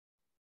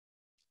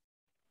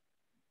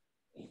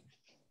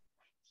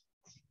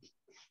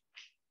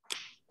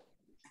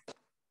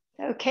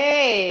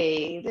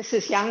Okay, this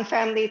is Young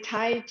Family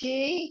Tai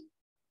Chi,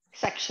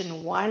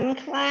 Section 1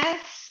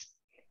 class.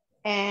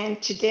 And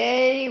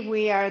today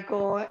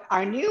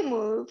our new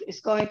move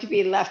is going to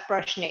be left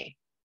brush knee.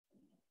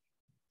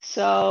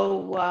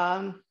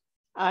 So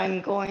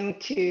I'm going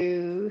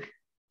to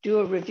do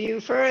a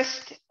review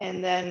first,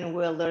 and then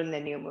we'll learn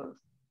the new move.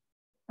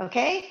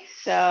 Okay,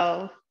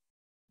 so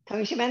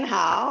同学们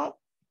好.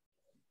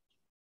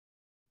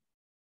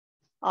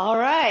 All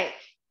right.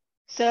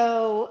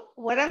 So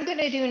what I'm going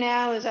to do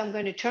now is I'm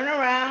going to turn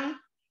around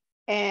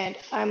and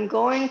I'm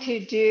going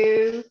to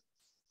do,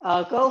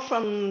 go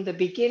from the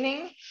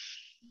beginning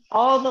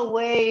all the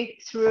way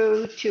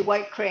through to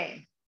white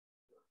crane.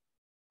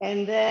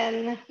 And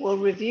then we'll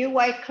review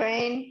white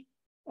crane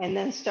and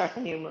then start the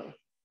new move.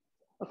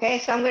 Okay,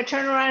 so I'm going to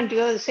turn around and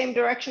go the same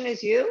direction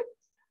as you.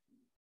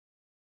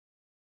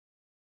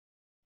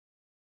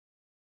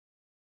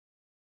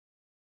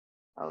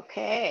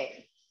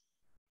 Okay,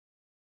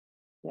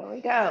 here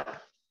we go.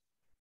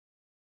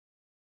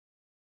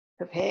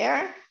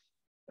 Prepare,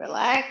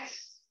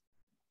 relax,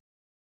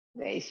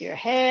 raise your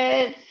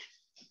head,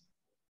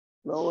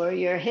 lower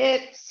your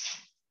hips,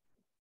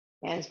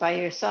 hands by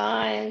your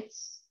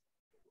sides,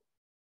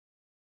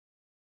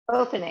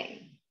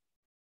 opening.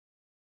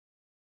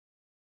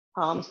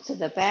 Palms to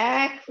the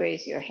back,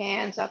 raise your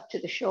hands up to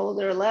the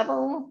shoulder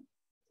level,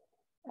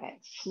 and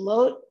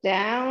float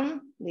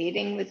down,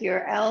 leading with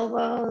your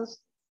elbows,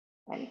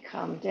 and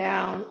come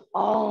down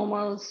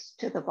almost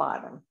to the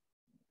bottom.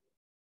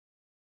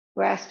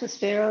 Grasp a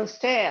sparrow's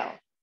tail,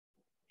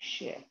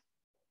 shift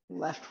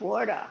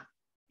leftward up,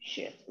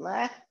 shift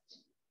left,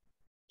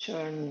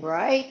 turn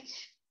right,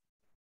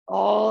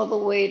 all the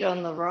weight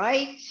on the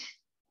right,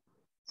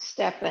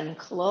 step and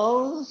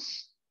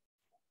close,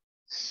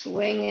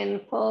 swing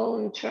and pull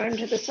and turn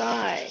to the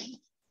side.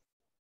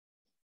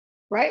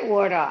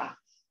 Rightward off,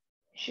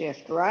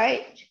 shift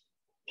right,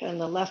 turn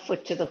the left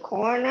foot to the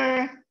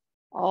corner,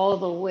 all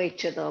the way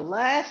to the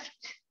left,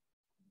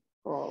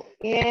 pull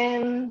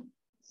in,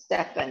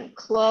 step and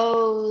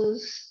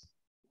close,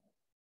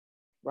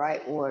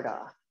 rightward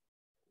off.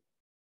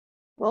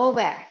 Roll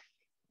back,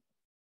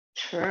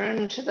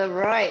 turn to the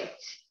right.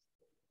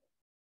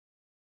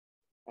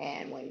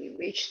 And when you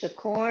reach the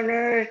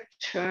corner,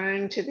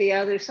 turn to the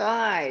other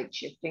side,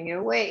 shifting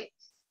your weight.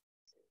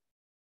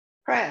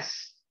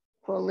 Press,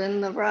 pull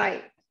in the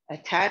right,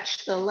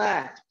 attach the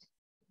left,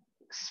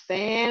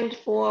 expand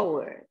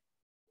forward,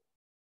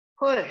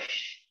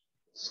 push,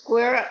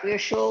 square up your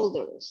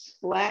shoulders,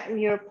 flatten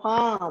your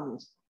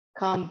palms,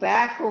 come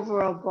back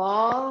over a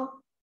ball,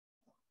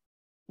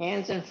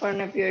 hands in front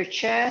of your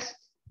chest,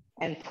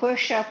 and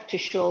push up to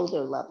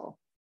shoulder level.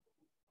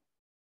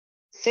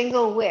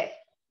 Single width,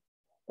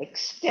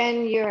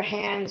 extend your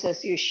hands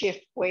as you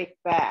shift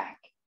weight back.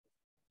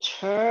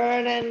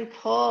 Turn and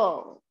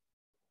pull.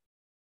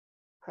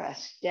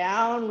 Press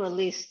down,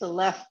 release the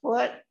left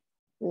foot,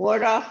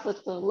 ward off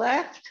with the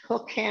left,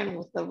 hook hand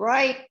with the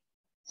right,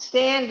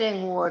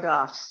 standing ward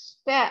off,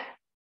 step,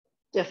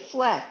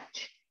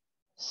 deflect,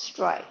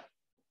 strike.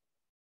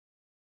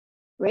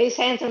 Raise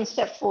hands and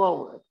step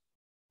forward.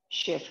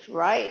 Shift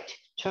right,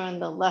 turn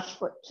the left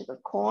foot to the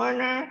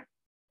corner,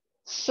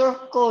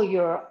 circle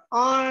your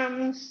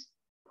arms,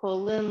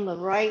 pull in the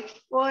right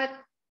foot,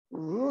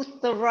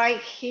 root the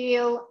right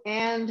heel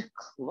and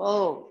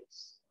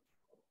close.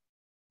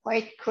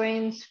 White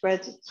crane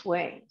spreads its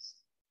wings.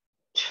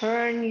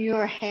 Turn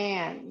your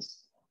hands,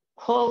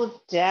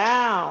 pull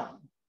down,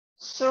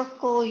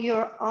 circle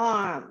your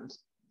arms,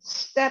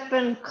 step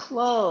and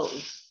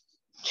close,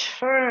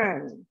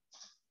 turn,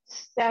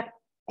 step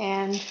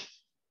and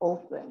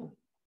open.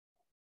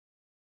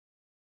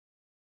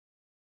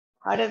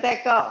 How did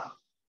that go?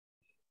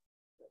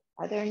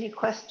 Are there any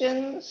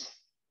questions?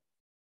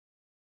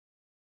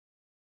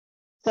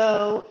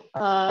 So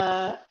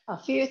a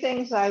few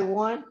things I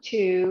want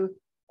to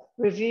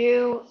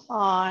review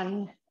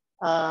on,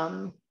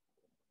 hi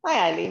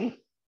Eileen,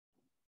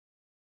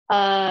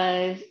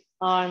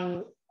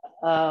 on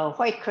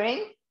white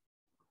crane.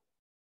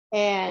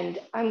 And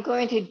I'm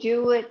going to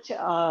do it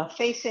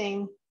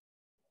facing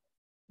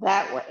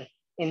that way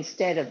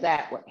instead of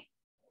that way.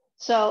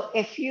 So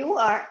if you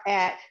are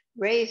at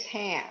raise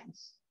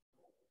hands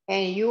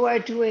and you are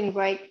doing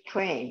right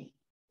crane,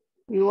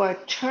 you are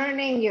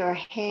turning your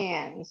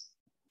hands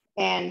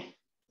and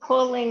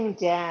pulling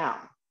down.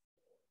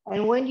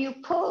 And when you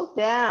pull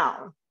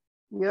down,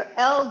 your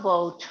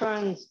elbow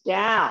turns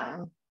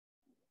down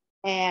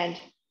and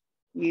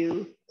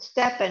you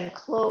step and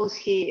close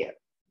here.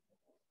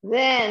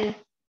 Then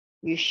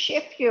you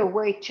shift your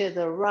weight to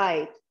the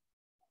right,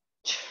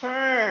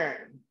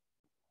 turn,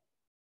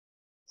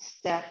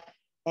 step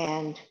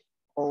and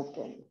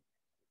open.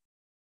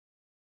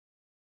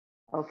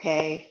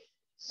 Okay,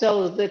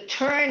 so the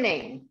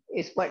turning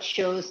is what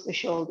shows the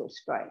shoulder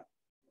strike.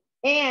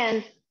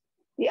 And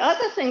the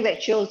other thing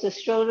that shows the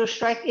shoulder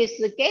strike is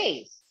the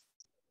gaze,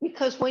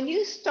 because when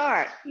you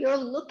start, you're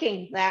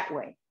looking that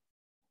way.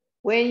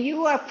 When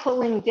you are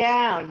pulling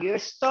down, you're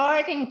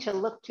starting to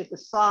look to the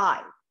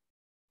side.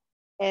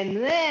 And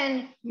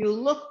then you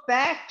look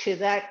back to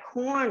that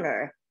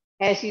corner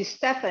as you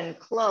step and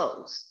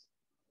close,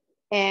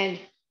 and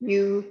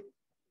you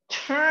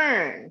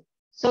turn.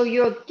 So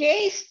your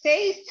gaze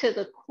stays to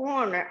the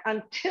corner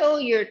until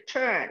your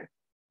turn.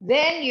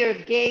 Then your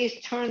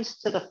gaze turns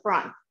to the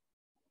front.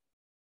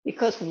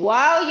 Because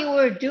while you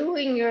were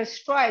doing your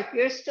strike,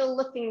 you're still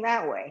looking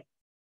that way.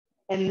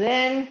 And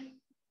then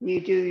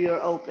you do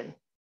your open.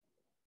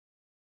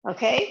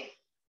 Okay?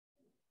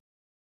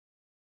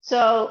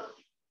 So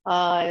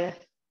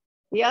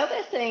the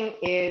other thing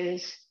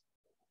is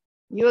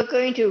you're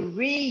going to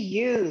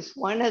reuse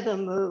one of the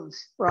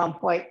moves from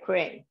White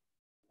Crane,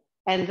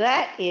 and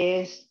that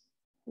is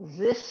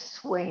this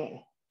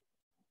swinging.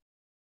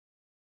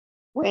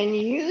 When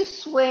you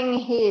swing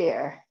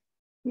here,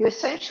 you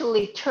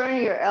essentially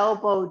turn your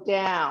elbow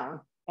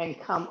down and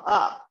come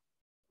up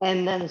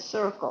and then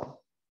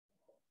circle.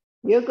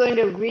 You're going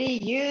to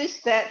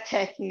reuse that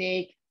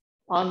technique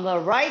on the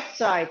right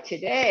side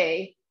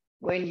today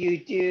when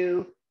you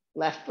do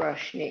left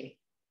brush knee.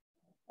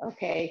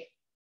 Okay,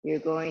 you're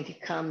going to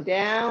come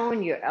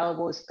down, your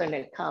elbow's going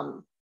to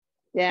come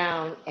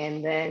down,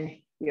 and then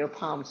your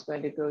palm's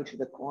going to go to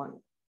the corner.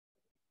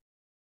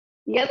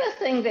 The other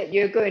thing that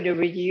you're going to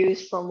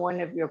reuse from one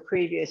of your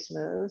previous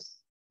moves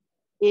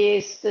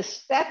is the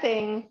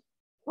stepping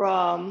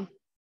from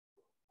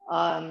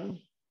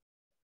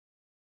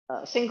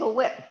single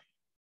whip.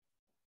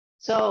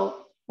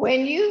 So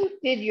when you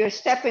did your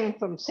stepping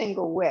from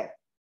single whip,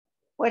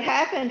 what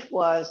happened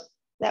was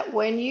that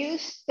when you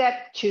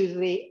stepped to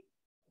the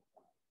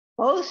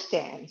bow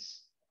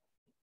stance,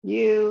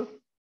 you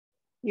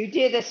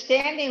did a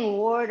standing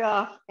ward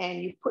off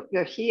and you put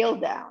your heel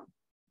down.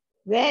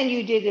 Then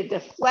you did a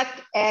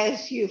deflect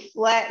as you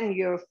flatten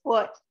your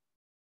foot.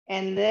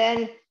 And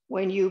then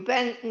when you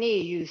bent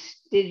knee, you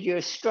did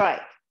your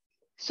strike.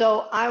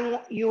 So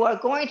you are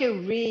going to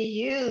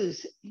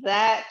reuse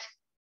that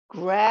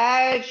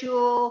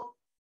gradual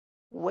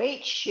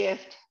weight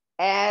shift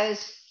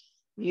as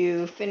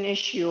you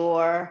finish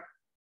your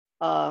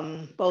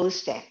bow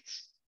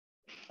stance.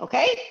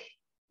 Okay?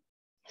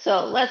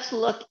 So let's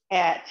look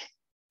at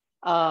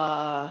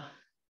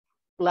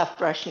left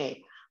brush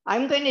knee.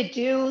 I'm going to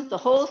do the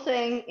whole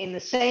thing in the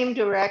same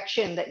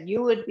direction that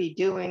you would be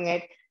doing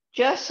it,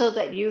 just so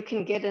that you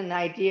can get an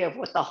idea of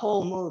what the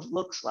whole move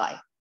looks like.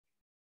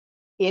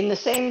 In the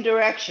same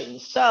direction.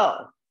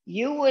 So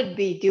you would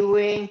be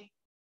doing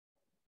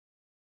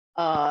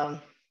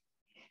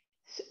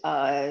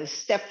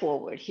step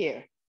forward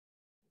here.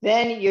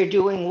 Then you're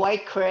doing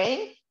white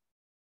crane.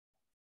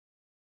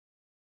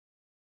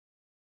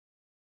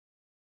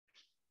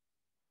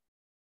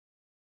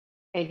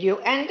 And you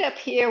end up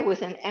here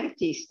with an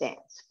empty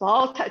stance,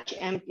 ball touch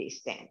empty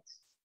stance.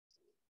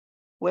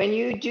 When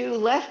you do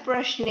left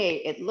brush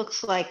knee, it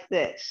looks like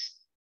this.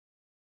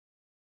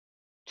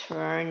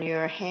 Turn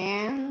your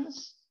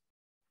hands,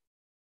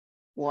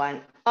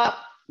 one up,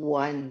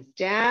 one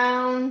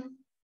down,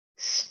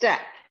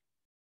 step.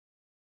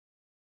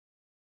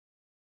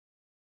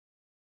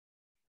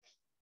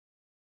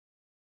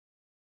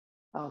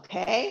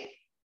 Okay,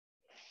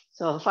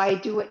 so if I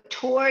do it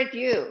toward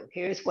you,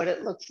 here's what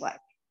it looks like.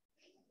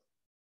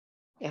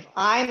 If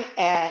I'm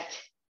at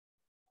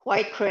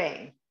white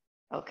crane,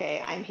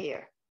 okay, I'm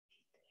here.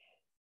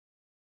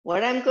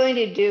 What I'm going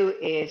to do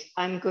is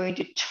I'm going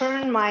to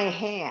turn my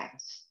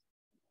hands.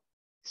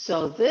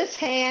 So this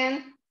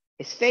hand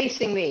is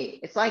facing me.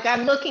 It's like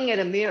I'm looking at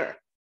a mirror.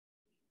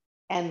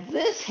 And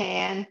this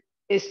hand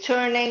is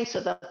turning, so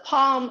the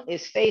palm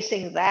is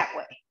facing that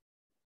way.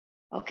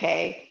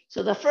 Okay,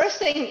 so the first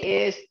thing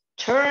is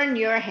turn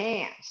your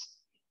hands.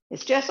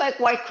 It's just like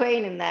white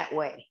crane in that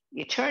way.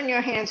 You turn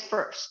your hands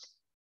first.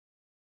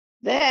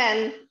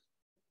 Then,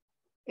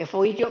 if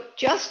we look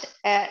just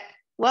at,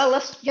 well,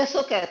 let's just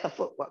look at the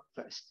footwork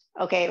first.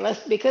 Okay,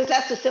 because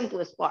that's the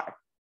simplest part.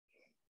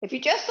 If you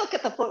just look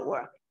at the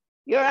footwork,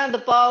 you're on the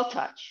ball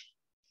touch.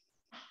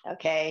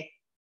 Okay,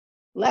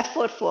 left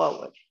foot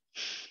forward.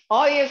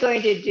 All you're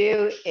going to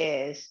do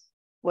is,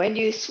 when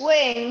you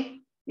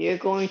swing, you're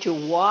going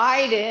to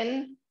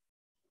widen,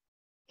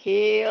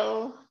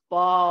 heel,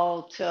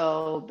 ball,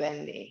 toe,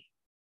 bend knee.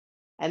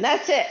 And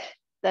that's it.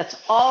 That's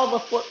all the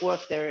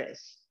footwork there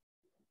is.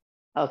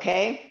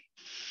 Okay?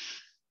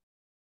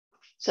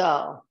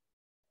 So,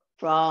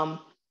 from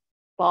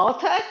ball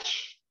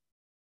touch,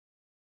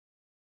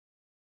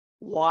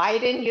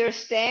 widen your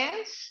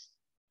stance,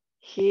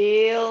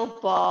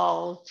 heel,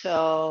 ball,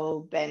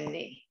 toe, bend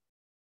knee.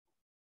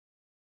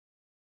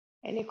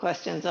 Any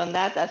questions on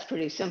that? That's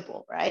pretty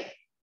simple, right?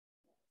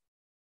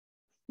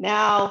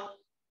 Now,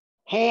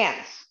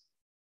 hands.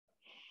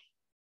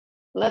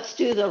 Let's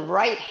do the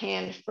right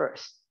hand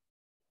first.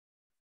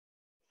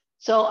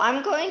 So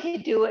I'm going to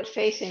do it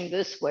facing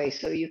this way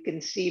so you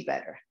can see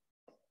better.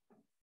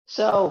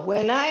 So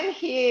when I'm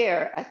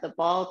here at the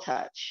ball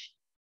touch,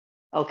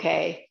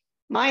 okay,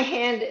 my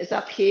hand is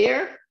up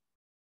here,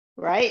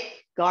 right?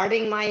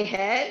 Guarding my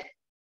head.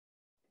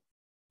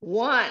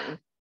 One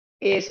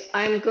is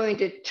I'm going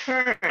to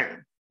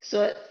turn.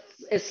 So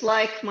it's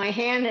like my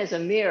hand is a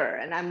mirror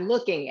and I'm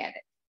looking at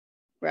it,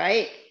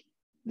 right?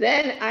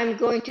 Then I'm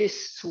going to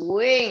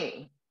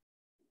swing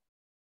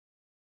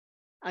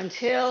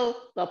until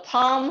the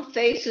palm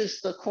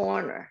faces the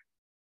corner.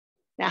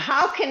 Now,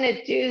 how can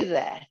it do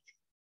that?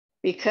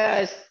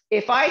 Because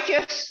if I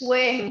just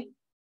swing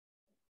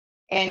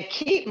and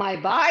keep my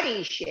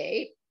body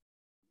shape,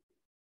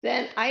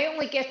 then I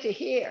only get to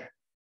here.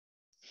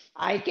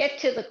 I get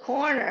to the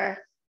corner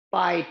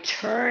by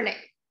turning,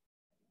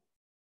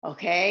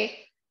 okay?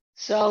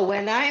 So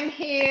when I'm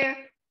here,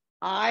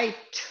 I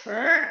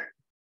turn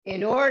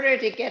in order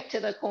to get to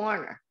the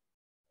corner,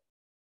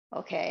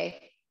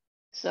 okay?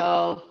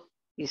 So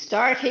you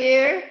start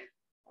here,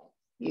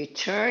 you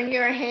turn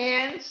your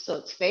hand so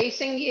it's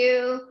facing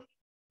you,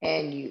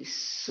 and you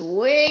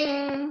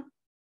swing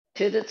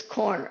to this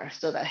corner.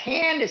 So the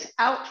hand is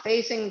out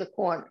facing the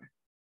corner.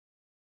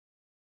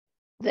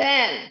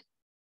 Then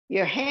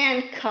your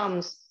hand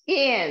comes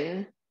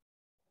in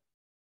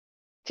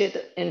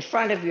in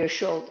front of your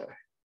shoulder.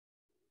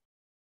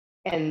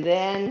 And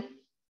then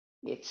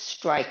it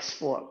strikes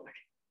forward.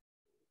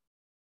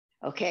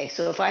 Okay,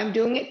 so if I'm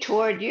doing it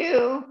toward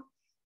you,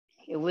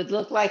 it would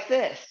look like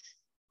this.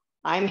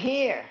 I'm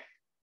here.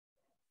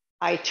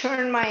 I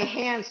turn my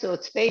hand so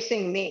it's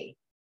facing me.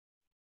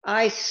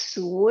 I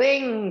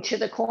swing to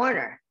the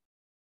corner.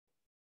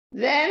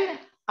 Then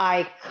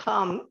I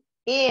come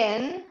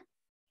in,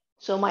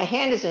 so my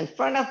hand is in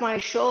front of my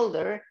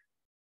shoulder,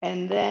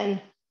 and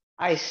then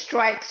I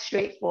strike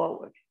straight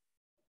forward.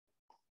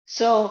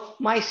 So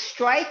my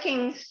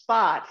striking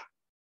spot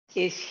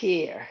is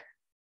here,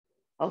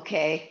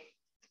 okay?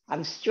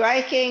 I'm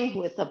striking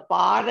with the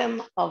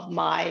bottom of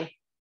my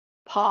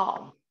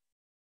palm,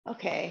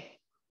 okay?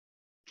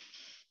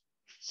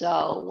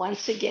 So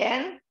once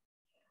again,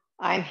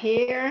 I'm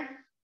here,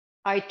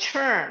 I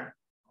turn.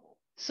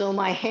 So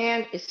my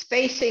hand is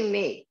facing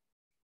me.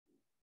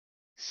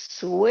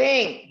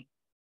 Swing.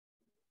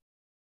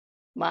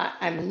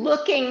 I'm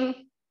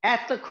looking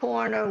at the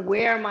corner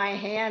where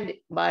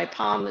my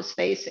palm is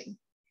facing.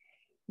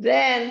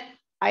 Then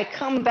I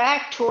come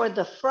back toward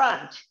the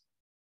front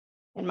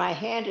and my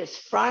hand is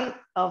front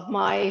of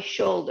my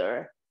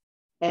shoulder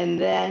and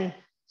then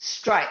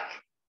strike.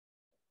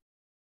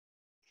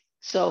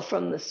 So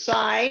from the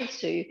side,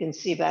 so you can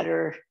see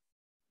better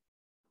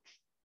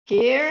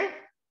here,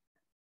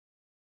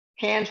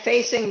 hand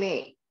facing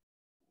me,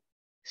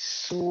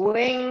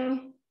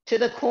 swing to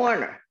the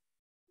corner,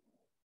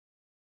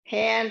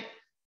 hand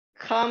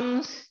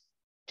comes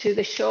to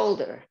the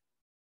shoulder,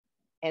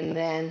 and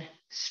then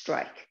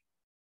strike.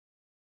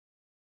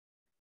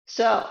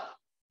 So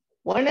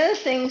one of the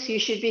things you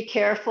should be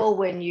careful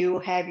when you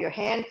have your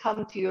hand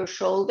come to your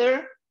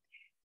shoulder,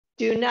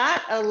 do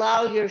not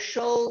allow your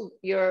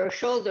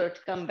shoulder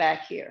to come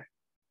back here,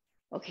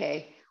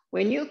 okay?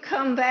 When you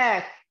come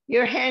back,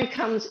 your hand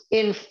comes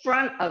in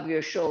front of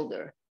your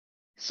shoulder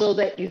so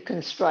that you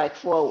can strike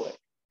forward.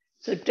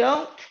 So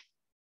don't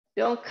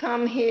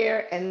come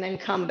here and then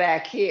come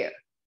back here,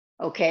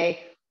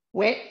 okay?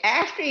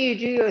 After you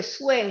do your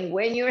swing,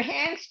 when your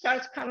hand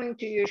starts coming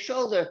to your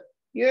shoulder,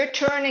 you're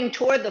turning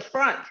toward the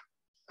front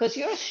because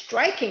you're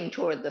striking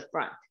toward the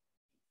front,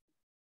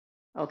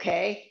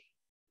 okay?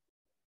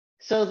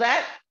 So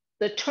that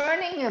the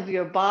turning of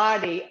your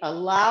body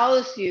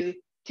allows you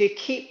to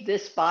keep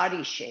this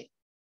body shape,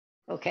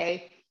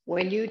 okay?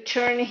 When you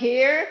turn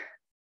here,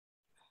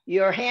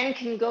 your hand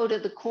can go to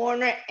the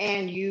corner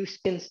and you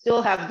can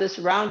still have this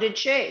rounded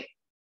shape.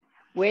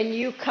 When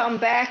you come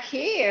back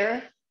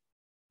here,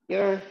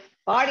 your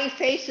body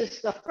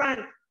faces the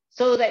front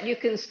so that you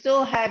can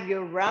still have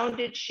your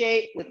rounded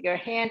shape with your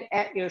hand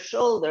at your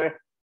shoulder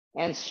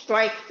and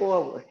strike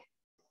forward.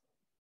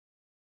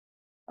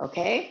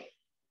 Okay?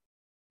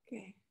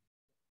 Okay.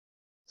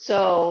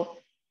 So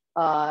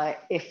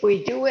if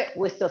we do it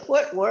with the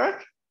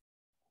footwork,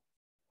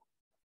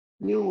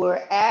 you were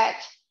at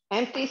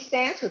empty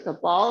stance with a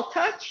ball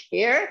touch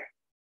here.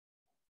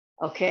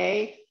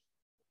 Okay.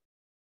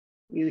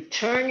 You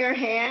turn your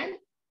hand,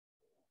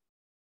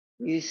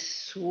 you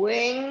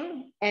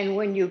swing, and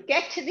when you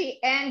get to the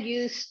end,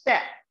 you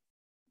step.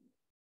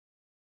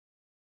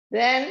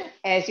 Then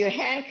as your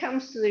hand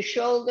comes to the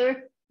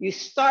shoulder, you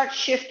start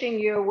shifting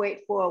your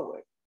weight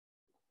forward.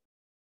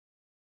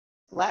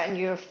 Flatten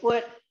your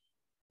foot,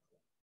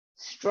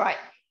 strike.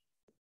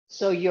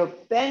 So you're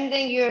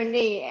bending your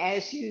knee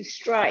as you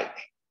strike.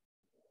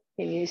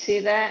 Can you see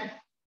that?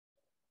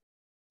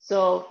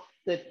 So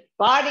the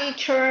body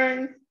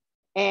turn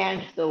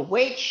and the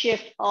weight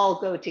shift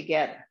all go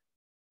together.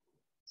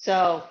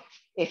 So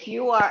if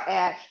you are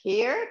at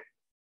here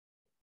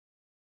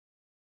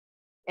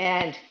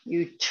and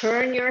you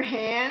turn your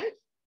hand,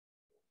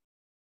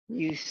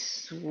 you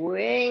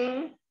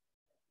swing,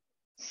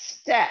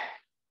 step.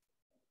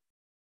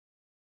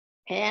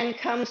 Hand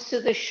comes to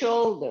the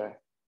shoulder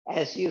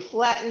as you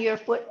flatten your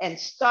foot and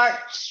start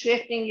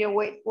shifting your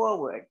weight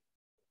forward.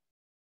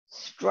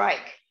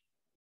 Strike.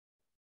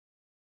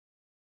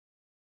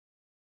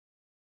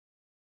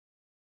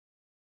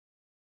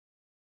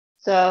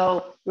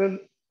 So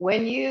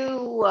when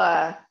you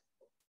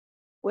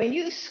when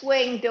you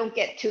swing, don't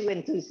get too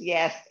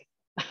enthusiastic,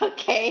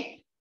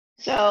 okay?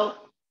 So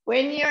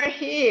when you're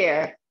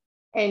here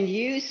and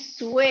you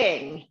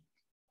swing,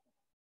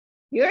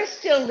 you're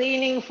still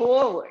leaning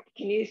forward.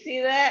 Can you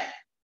see that?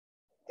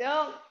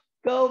 Don't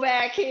go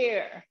back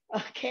here,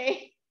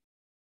 okay?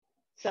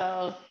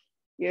 So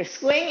you're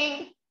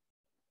swinging,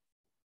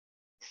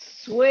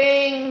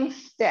 swing,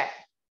 step.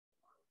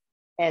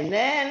 And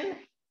then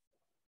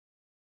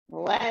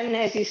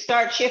as you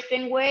start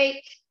shifting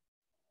weight,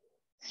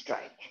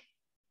 strike.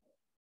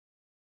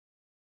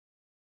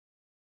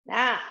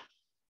 Now,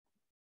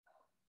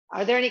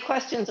 are there any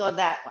questions on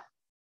that one?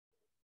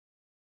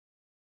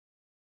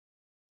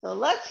 So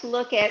let's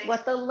look at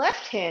what the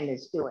left hand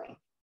is doing,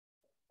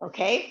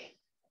 okay?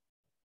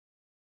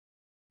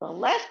 The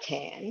left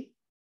hand,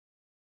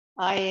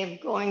 I am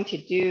going to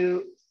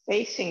do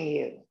facing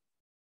you,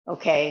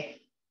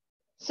 okay?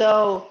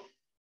 So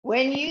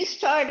when you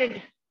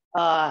started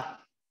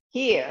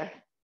here,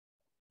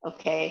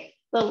 okay,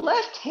 the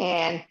left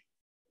hand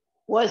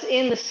was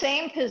in the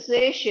same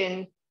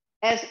position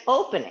as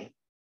opening.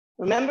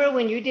 Remember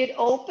when you did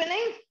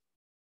opening?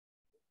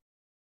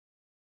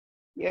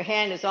 Your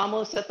hand is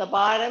almost at the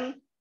bottom,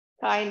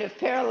 kind of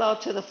parallel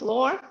to the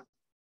floor.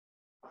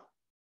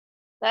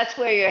 That's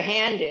where your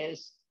hand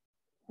is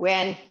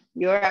when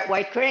you're at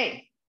white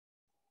crane.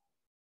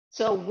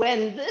 So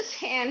when this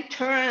hand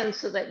turns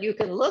so that you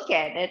can look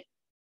at it,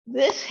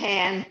 this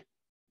hand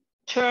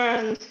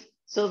turns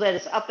so that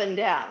it's up and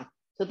down.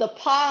 So the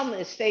palm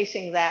is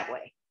facing that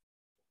way,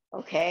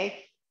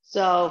 okay?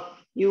 So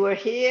you were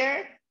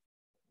here,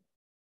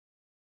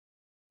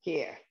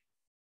 here,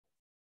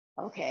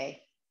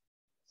 okay?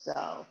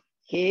 So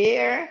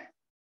here,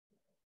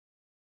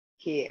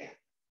 here.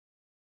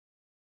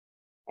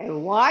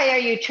 And why are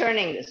you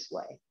turning this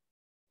way?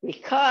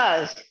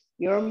 Because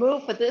your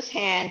move for this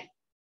hand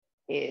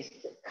is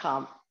to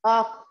come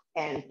up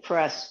and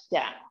press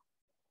down.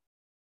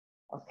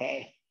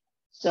 Okay,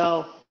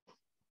 so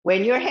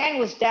when your hand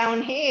was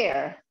down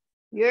here,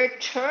 you're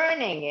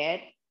turning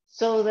it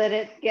so that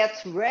it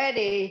gets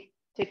ready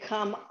to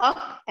come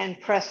up and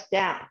press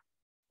down.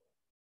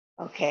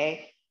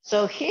 Okay,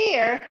 so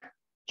here,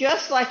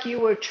 just like you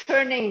were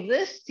turning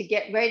this to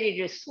get ready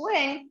to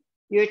swing,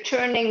 you're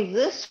turning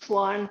this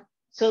one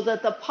so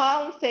that the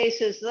palm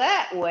faces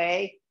that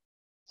way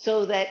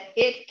so that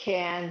it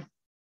can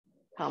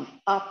come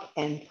up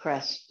and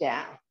press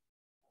down.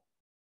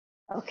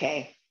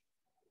 Okay,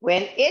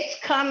 when it's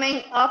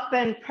coming up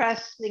and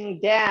pressing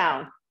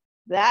down,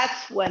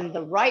 that's when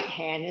the right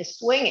hand is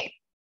swinging.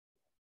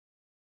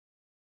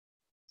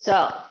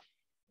 So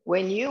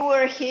when you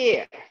were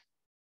here,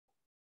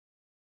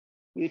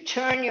 you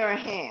turn your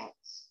hands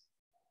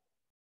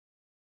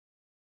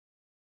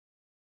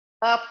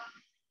up,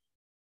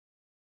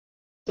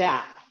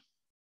 down.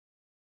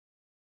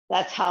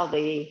 That's how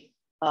the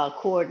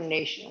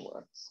coordination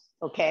works,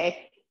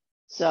 okay?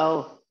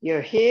 So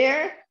you're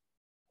here,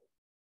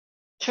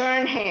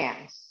 turn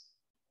hands,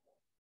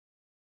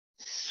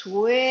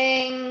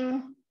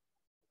 swing,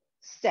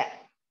 step.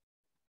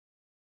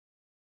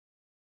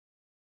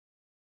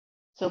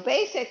 So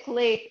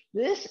basically,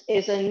 this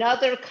is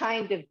another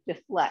kind of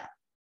deflect.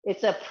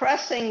 It's a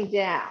pressing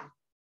down,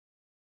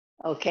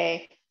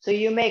 okay? So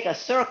you make a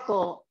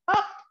circle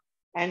up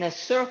and a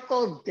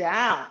circle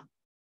down.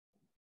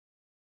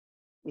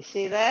 You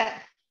see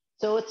that?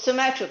 So it's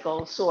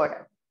symmetrical, sort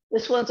of.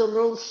 This one's a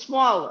little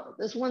smaller.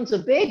 This one's a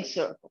big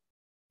circle,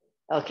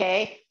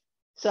 okay?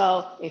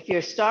 So if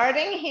you're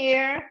starting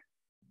here,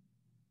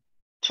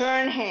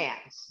 turn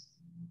hands.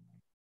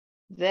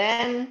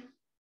 Then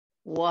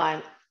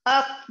one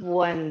up,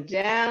 one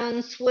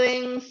down,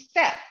 swing,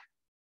 step.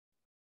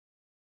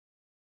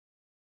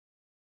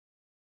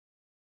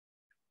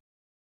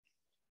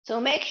 So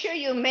make sure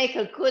you make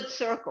a good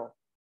circle.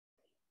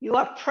 You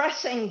are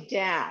pressing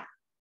down.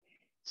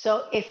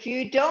 So if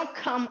you don't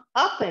come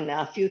up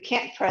enough, you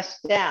can't press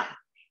down.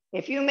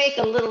 If you make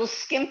a little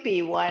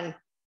skimpy one,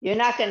 you're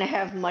not going to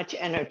have much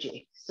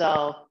energy.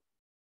 So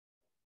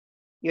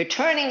you're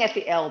turning at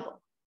the elbow,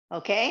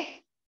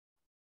 okay?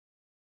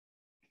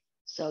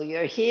 So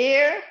you're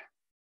here,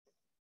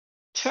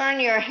 turn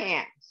your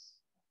hands,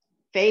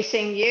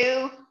 facing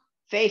you,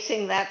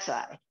 facing that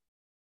side.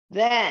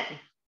 Then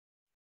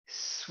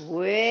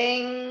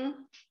swing,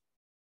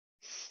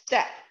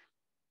 step.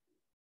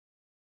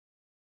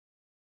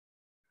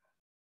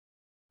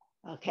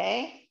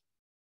 Okay?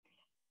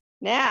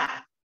 Now,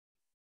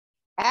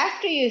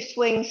 after you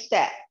swing,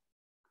 step,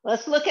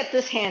 let's look at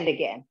this hand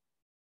again.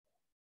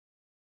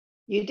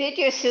 You did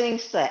your swing,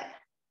 step.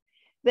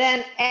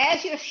 Then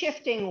as you're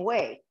shifting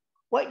weight,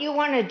 what you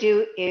want to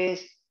do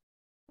is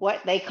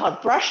what they call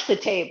brush the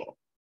table.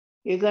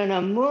 You're going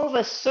to move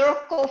a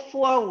circle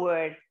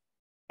forward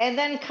and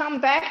then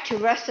come back to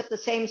rest at the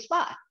same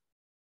spot.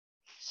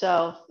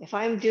 So if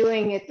I'm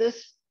doing it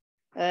this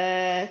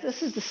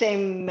is the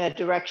same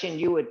direction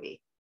you would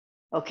be.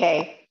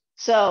 Okay,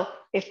 so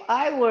if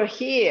I were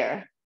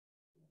here,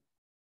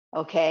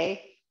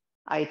 okay,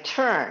 I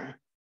turn,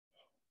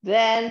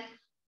 then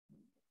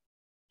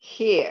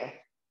here,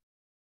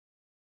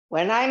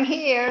 When I'm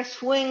here,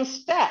 swing,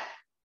 step.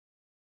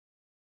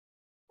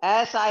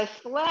 As I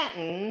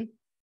flatten,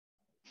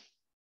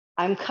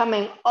 I'm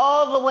coming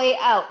all the way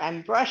out.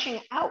 I'm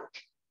brushing out.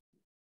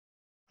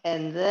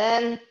 And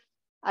then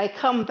I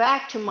come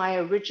back to my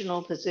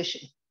original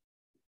position.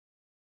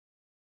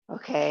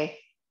 Okay,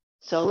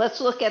 so let's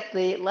look at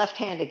the left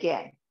hand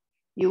again.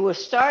 You were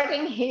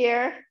starting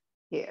here,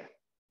 here.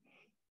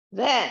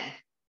 Then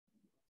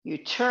you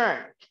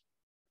turned.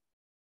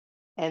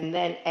 And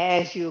then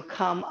as you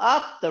come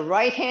up, the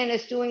right hand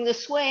is doing the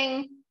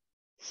swing,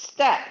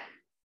 step.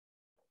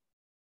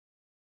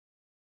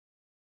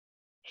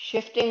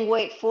 Shifting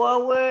weight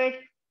forward.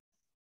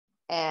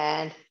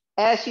 And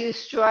as you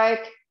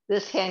strike,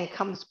 this hand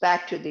comes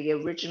back to the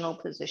original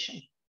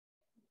position.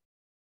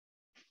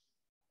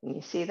 Can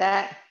you see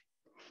that?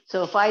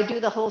 So if I do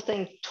the whole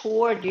thing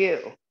toward you,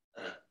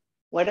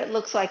 what it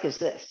looks like is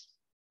this.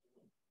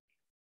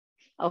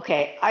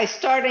 Okay, I'm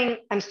starting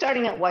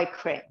at white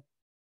crane.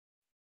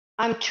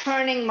 I'm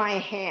turning my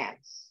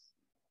hands,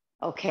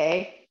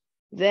 okay?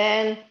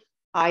 Then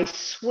I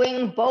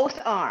swing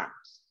both arms,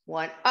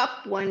 one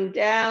up, one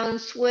down,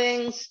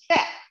 swing, step.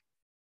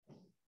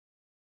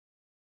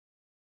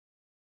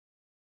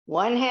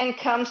 One hand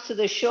comes to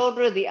the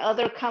shoulder, the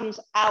other comes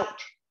out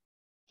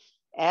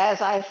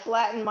as I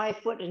flatten my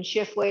foot and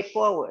shift weight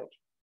forward.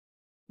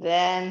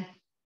 Then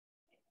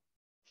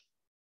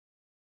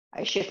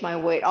I shift my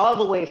weight all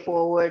the way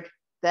forward.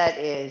 That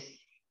is,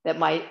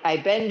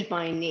 I bend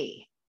my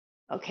knee,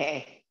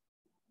 okay?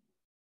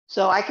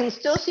 So I can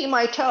still see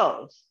my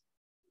toes,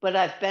 but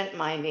I've bent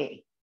my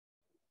knee.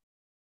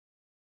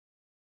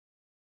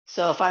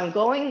 So if I'm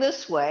going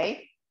this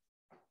way,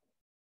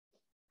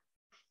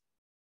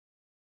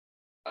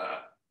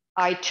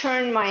 I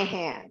turn my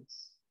hands.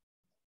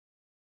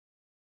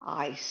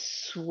 I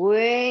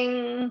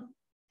swing,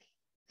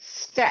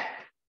 step,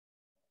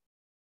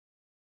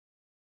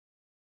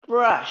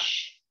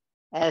 brush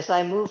as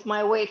I move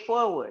my weight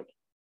forward,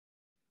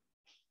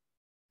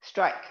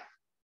 strike.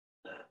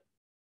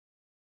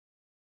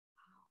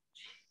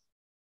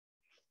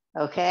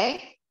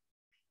 Okay?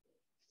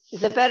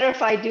 Is it better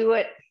if I do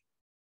it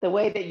the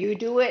way that you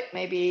do it?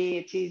 Maybe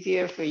it's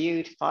easier for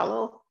you to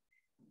follow.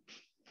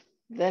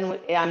 Then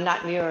I'm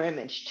not mirror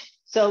imaged.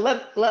 So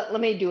let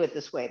me do it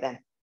this way then.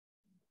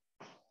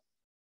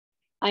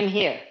 I'm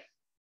here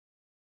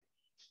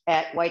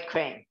at white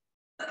crane.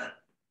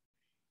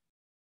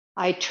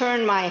 I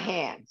turn my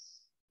hands.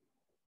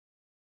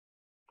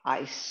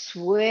 I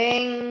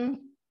swing,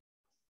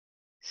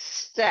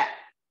 step,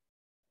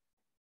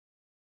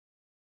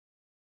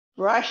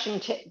 brush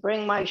and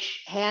bring my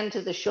hand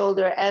to the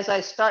shoulder as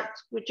I start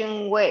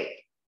switching weight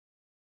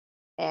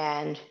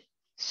and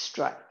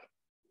strike.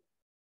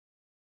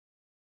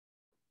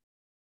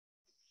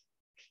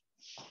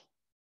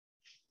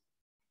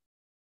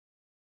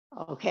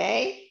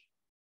 Okay,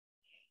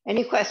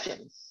 any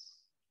questions?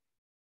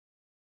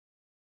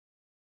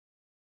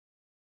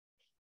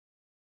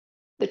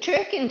 The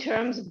trick in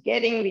terms of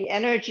getting the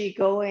energy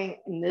going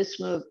in this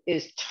move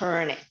is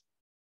turning.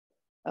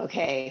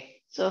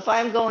 Okay, so if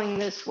I'm going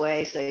this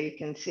way, so you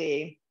can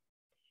see,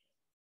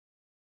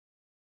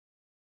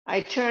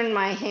 I turn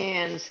my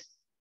hands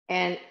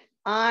and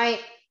I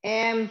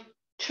am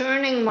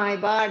turning my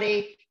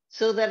body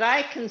so that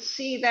I can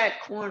see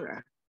that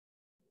corner.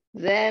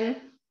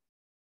 Then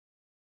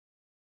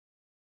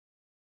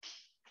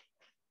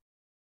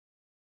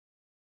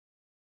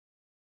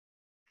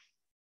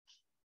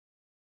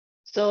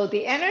so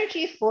the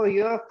energy for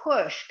your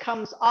push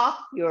comes off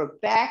your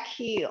back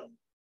heel.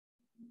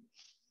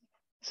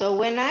 So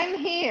when I'm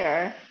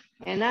here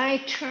and I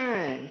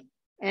turn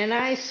and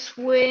I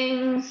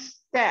swing,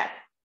 step,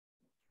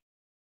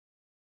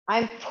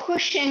 I'm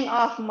pushing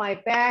off my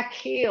back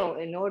heel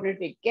in order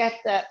to get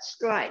that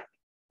strike.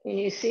 Can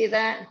you see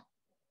that?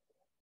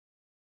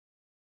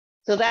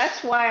 So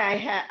that's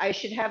why I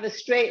should have a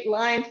straight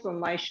line from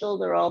my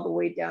shoulder all the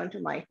way down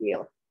to my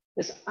heel,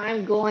 because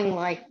I'm going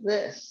like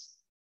this,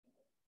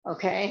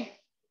 okay?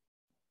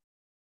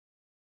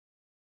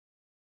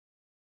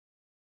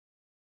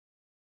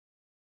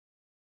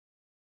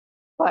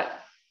 But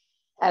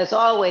as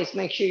always,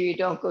 make sure you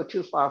don't go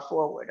too far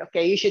forward,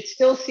 okay? You should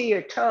still see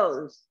your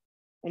toes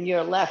and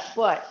your left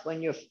foot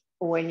when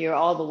you're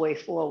all the way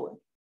forward,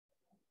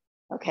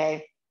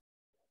 okay?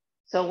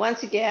 So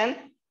once again,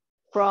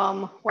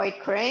 from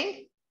white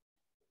crane,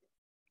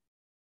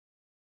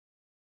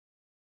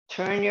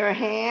 turn your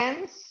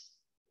hands,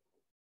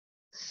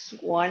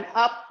 one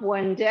up,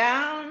 one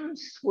down,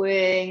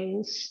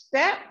 swing,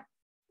 step,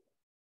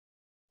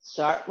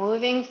 start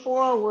moving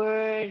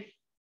forward,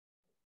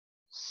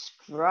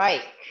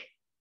 strike.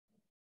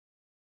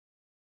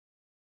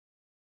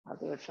 I'll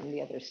do it from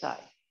the other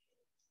side.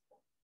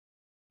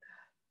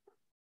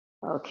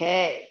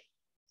 Okay,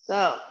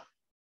 so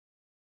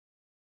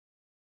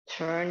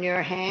turn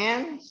your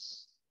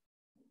hands,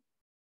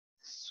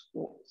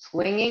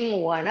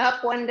 swinging, one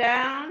up, one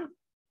down,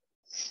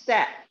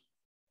 step.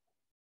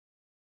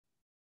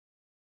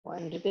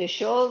 One to the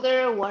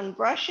shoulder, one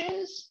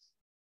brushes,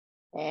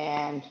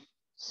 and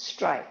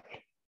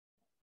strike.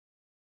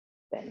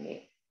 than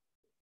me.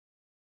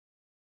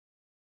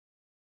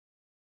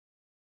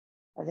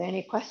 Are there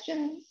any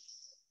questions?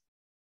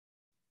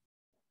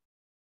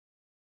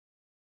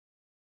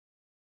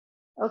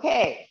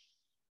 Okay,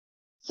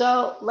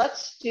 so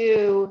let's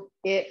do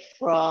it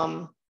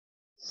from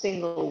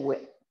single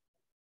whip.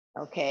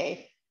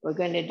 Okay, we're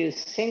going to do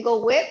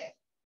single whip,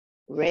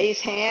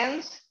 raise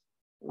hands,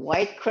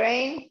 white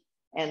crane,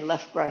 and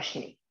left brush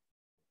knee.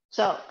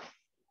 So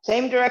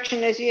same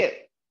direction as you.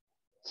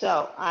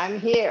 So I'm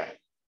here.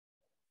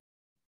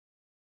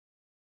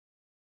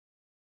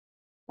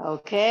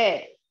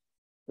 Okay,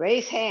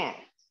 raise hands,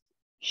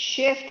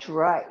 shift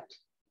right,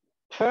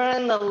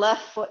 turn the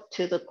left foot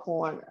to the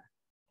corner,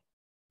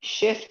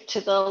 shift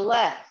to the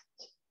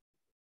left,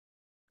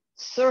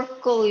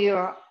 circle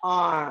your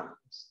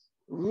arms,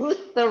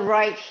 root the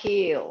right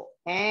heel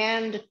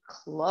and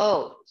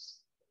close.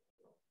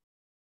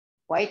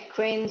 White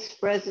crane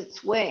spreads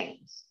its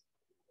wings,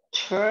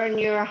 turn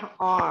your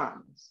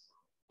arms,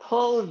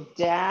 pull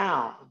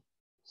down,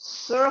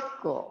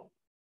 circle,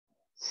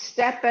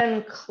 step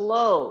and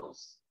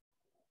close,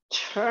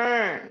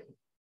 turn,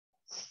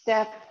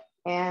 step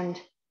and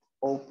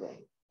open.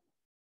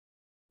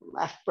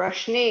 Left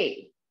brush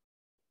knee,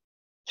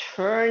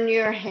 turn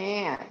your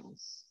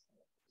hands,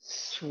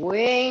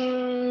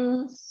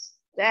 swing,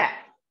 step.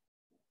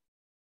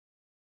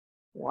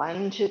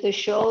 One to the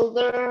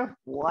shoulder,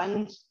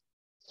 one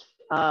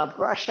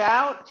brush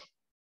out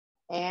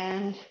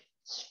and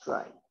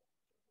strike.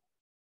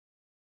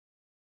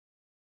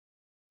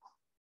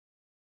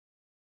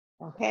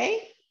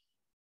 Okay,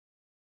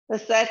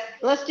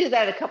 let's do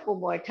that a couple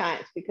more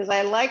times because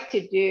I like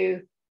to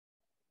do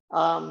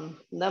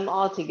them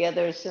all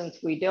together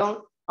since we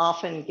don't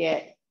often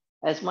get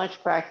as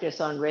much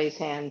practice on raise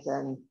hands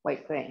and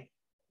white crane.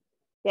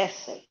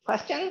 Yes,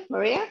 question,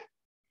 Maria?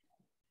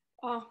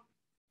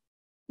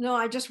 No,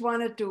 I just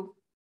wanted to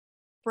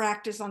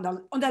practice on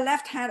the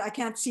left hand. I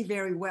can't see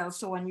very well,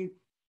 so when you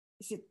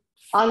is it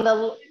on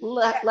the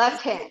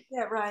left hand?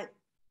 Yeah, right.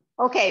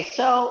 Okay,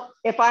 so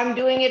if I'm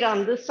doing it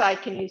on this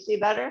side, can you see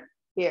better?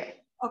 Here.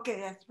 Okay,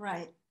 that's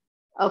right.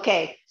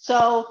 Okay,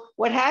 so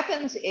what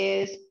happens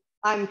is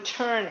I'm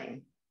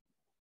turning.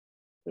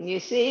 Can you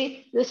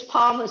see this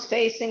palm is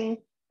facing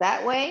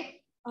that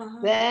way?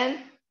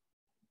 Then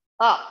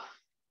up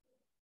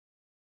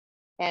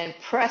and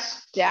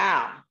press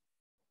down.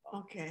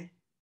 Okay.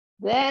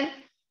 Then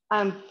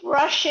I'm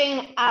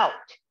brushing out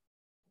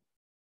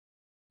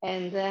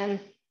and then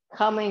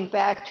coming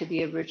back to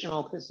the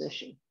original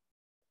position.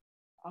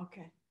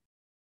 Okay.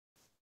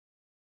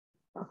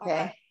 Okay.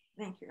 Right.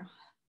 Thank you.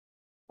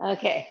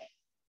 Okay.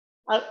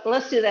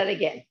 Let's do that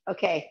again.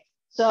 Okay.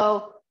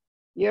 So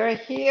you're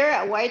here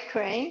at white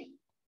crane.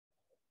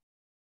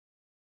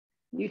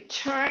 You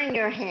turn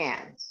your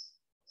hands.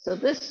 So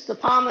this, the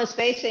palm is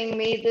facing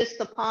me. This,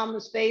 the palm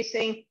is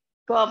facing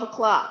 12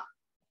 o'clock.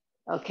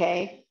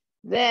 Okay.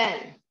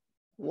 Then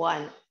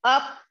one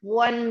up,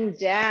 one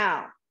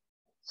down.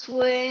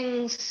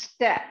 Swing,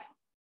 step.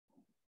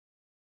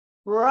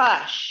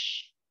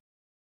 Brush.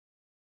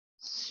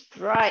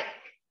 Strike.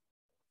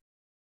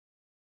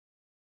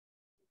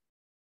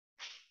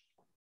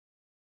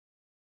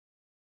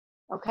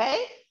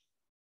 Okay.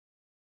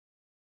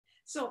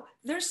 So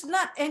there's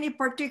not any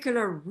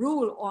particular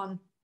rule on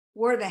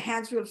where the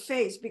hands will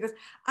face because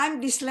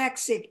I'm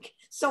dyslexic.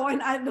 So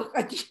when I look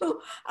at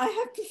you, I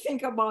have to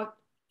think about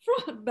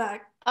front,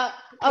 back.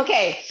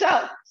 Okay,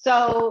 so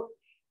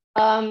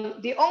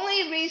the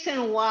only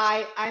reason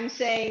why I'm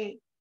saying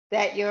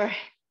that your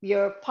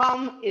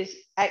palm is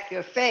at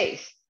your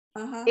face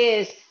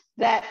is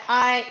that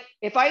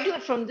if I do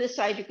it from this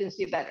side, you can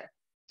see better.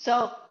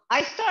 So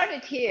I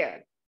started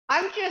here.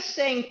 I'm just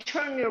saying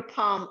turn your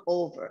palm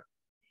over.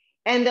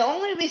 And the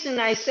only reason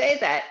I say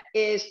that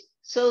is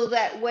so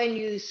that when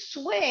you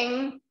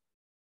swing,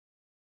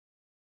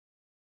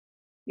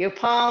 your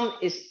palm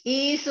is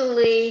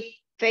easily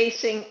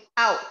facing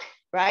out,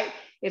 right?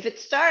 If it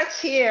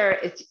starts here,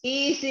 it's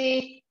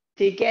easy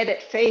to get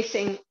it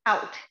facing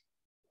out.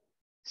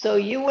 So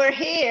you were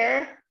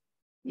here,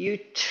 you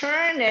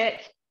turn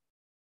it,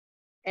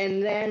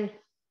 and then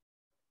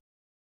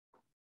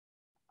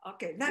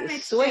okay, that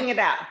makes swing sense. it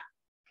out.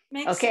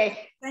 Makes okay, sense.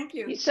 Thank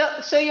you.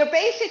 So you're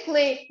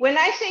basically, when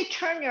I say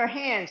turn your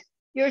hands,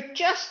 you're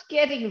just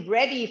getting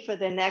ready for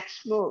the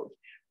next move.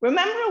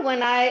 Remember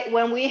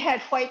when we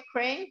had white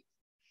crane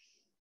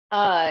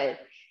from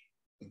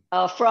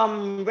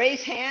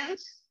raise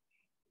hands?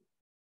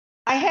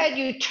 I had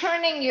you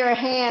turning your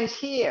hands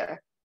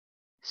here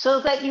so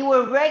that you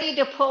were ready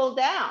to pull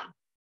down,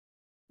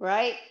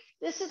 right?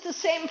 This is the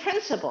same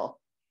principle.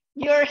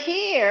 You're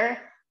here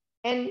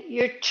and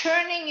you're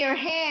turning your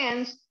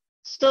hands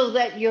so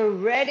that you're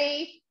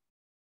ready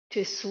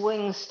to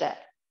swing step.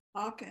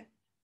 Okay.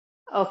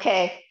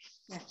 Okay.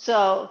 Yeah.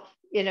 So,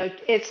 you know,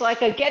 it's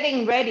like a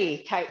getting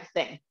ready type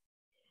thing.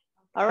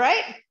 All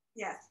right?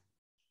 Yes.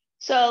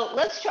 So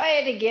let's try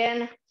it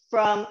again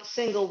from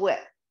single whip.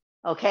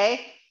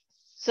 Okay.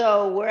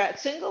 So we're at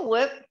single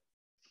whip.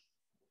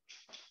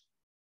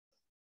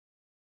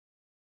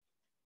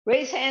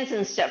 Raise hands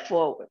and step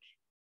forward.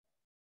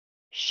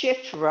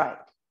 Shift right.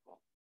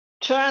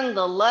 Turn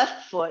the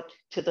left foot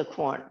to the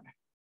corner.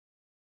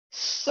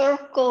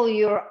 Circle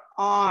your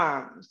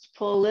arms.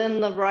 Pull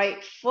in the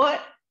right foot,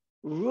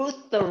 root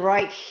the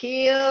right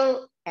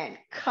heel, and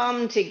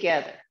come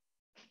together.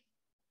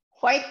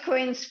 White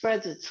crane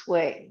spreads its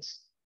wings.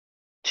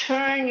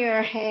 Turn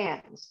your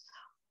hands.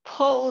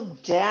 Pull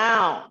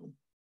down.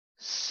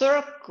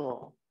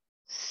 Circle.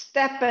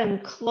 Step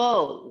and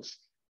close.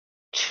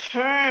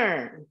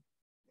 Turn.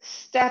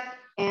 Step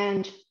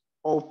and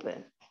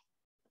open.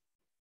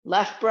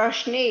 Left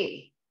brush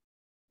knee.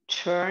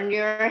 Turn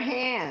your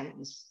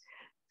hands.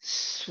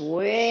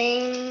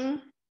 Swing.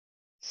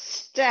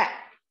 Step.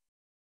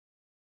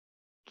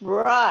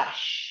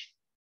 Brush.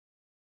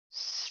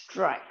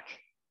 Strike.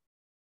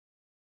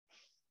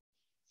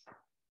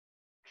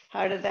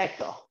 How did that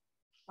go?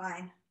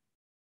 Fine.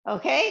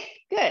 Okay,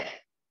 good.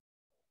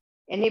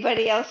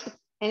 Anybody else?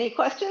 Any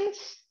questions?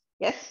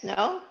 Yes,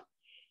 no?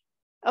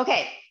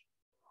 Okay,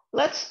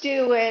 let's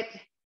do it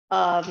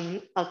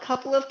a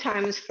couple of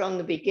times from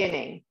the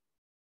beginning,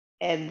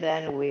 and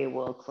then we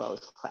will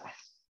close class.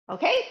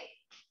 Okay?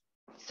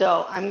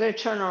 So I'm going to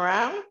turn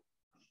around.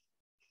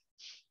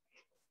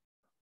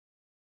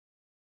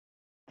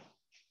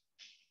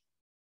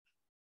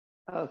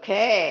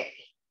 Okay.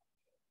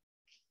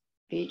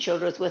 Feet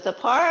shoulders width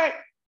apart,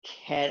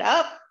 head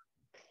up,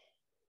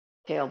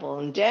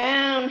 tailbone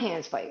down,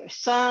 hands by your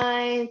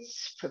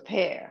sides,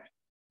 prepare.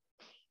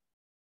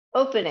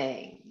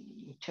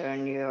 Opening,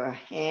 turn your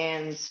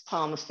hands,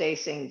 palms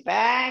facing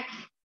back,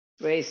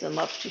 raise them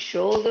up to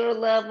shoulder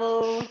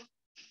level,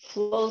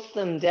 float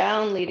them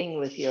down, leading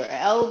with your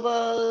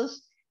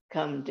elbows,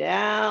 come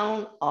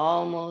down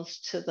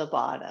almost to the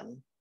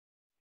bottom.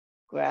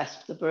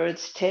 Grasp the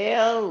bird's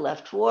tail,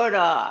 left ward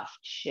off,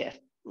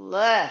 shift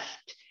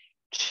left,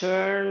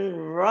 turn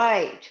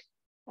right,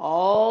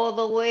 all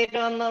the weight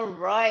on the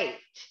right,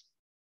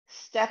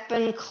 step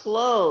and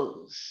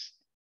close,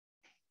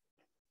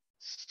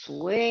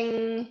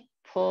 swing,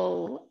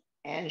 pull,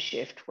 and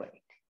shift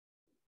weight.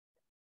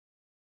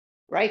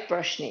 Right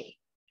brush knee,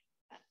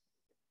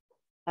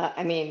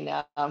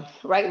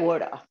 right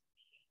ward off,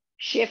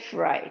 shift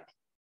right,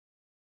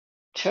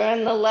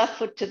 turn the left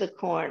foot to the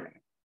corner,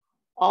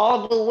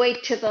 all the way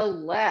to the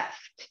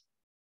left,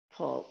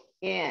 pull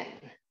in,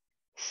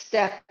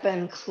 step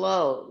and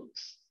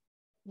close,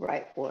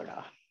 right ward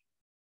off.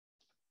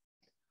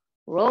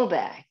 Roll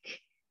back,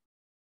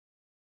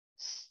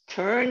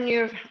 turn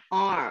your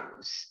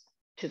arms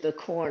to the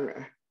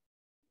corner,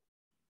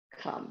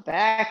 come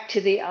back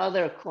to the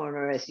other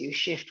corner as you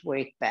shift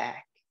weight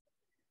back.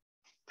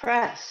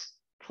 Press,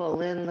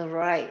 pull in the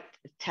right,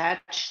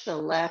 attach the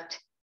left,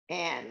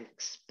 and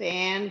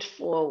expand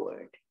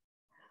forward.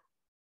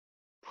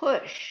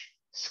 Push,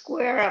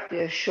 square up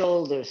your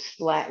shoulders,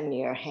 flatten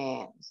your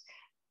hands.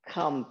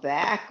 Come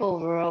back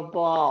over a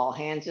ball,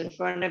 hands in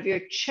front of your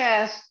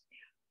chest.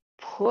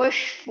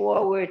 Push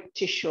forward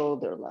to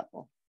shoulder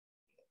level.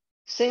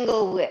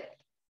 Single whip.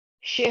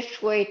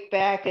 Shift weight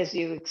back as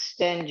you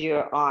extend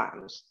your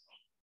arms.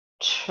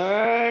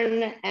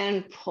 Turn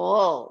and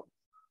pull.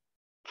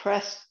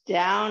 Press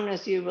down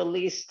as you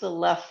release the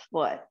left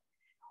foot.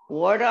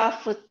 Ward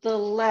off with the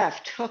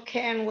left, hook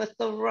hand with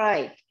the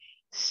right.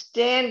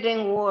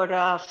 Standing ward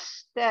off,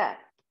 step,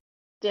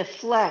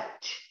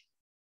 deflect,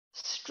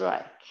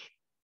 strike.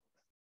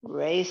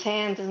 Raise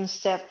hands and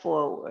step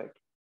forward.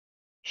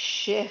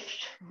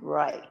 Shift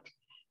right.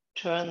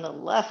 Turn the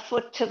left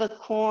foot to the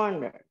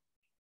corner.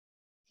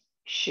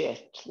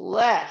 Shift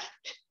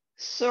left.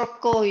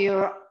 Circle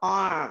your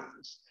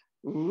arms.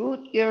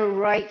 Root your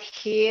right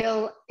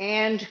heel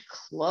and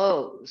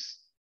close.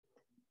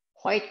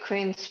 White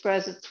crane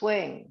spreads its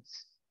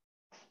wings.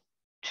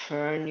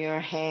 Turn your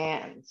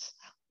hands.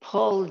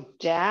 Pull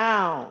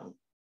down.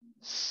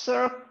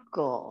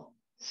 Circle.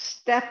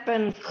 Step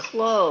and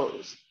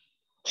close.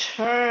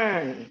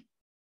 Turn.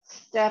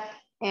 Step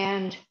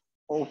and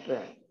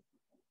open.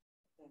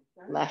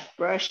 Left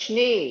brush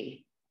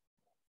knee.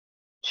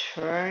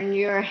 Turn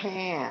your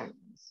hands.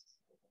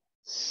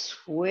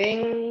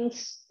 Swing,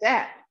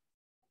 step.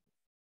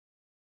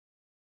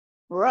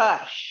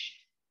 Brush.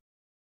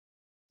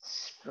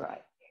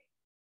 Strike.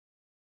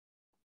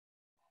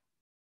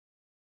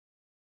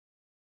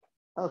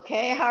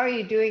 Okay, how are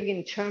you doing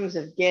in terms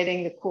of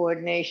getting the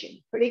coordination?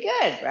 Pretty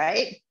good,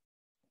 right?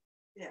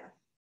 Yeah.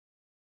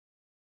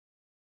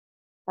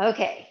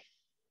 Okay,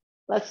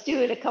 let's do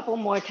it a couple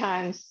more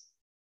times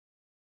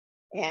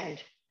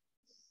and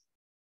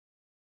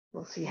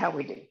we'll see how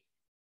we do.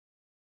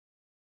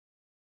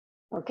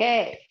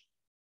 Okay,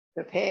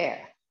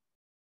 prepare.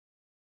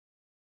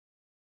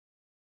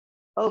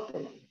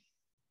 Opening.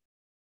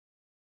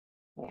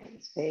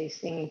 Hands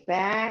facing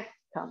back,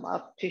 come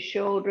up to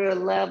shoulder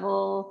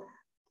level,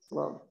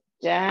 slow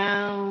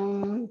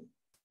down,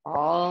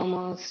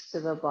 almost to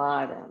the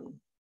bottom.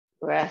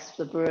 Grasp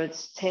the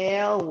bird's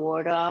tail,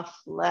 ward off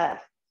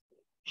left,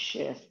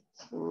 shift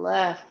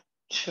left,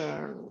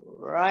 turn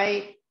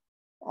right,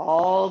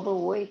 all the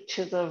way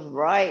to the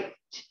right.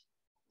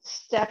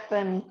 step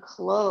and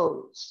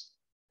close,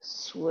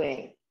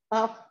 swing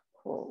up,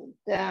 pull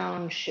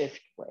down,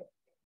 shift weight.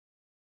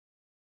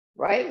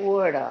 Right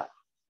ward up,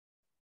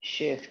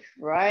 shift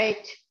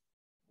right,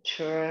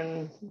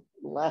 turn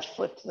left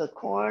foot to the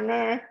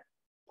corner,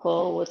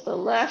 pull with the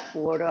left,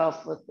 ward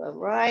off with the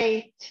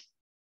right,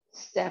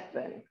 step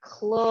and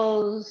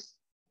close,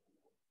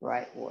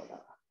 right ward off.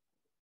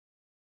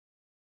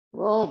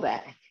 Roll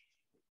back.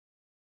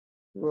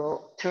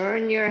 Roll,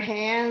 turn your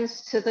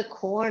hands to the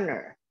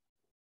corner.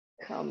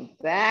 Come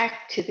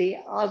back to the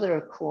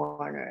other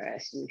corner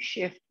as you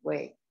shift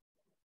weight.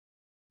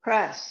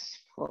 Press,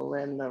 pull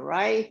in the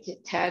right,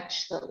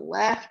 attach the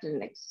left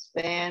and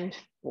expand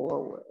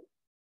forward.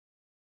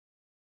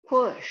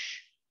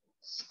 Push,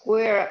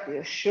 square up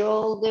your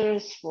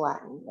shoulders,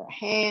 flatten your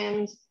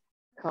hands,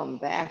 come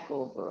back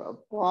over a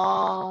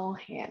ball,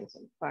 hands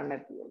in front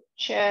of your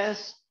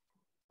chest,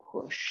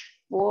 push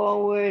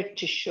forward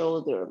to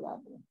shoulder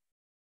level.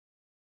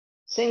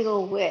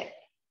 Single width.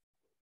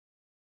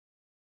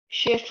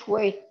 Shift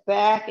weight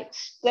back,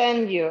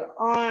 extend your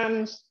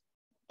arms,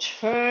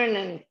 turn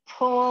and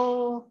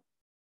pull.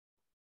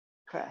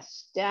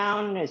 Press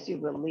down as you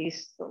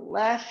release the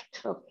left,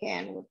 hook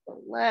hand with the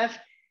left,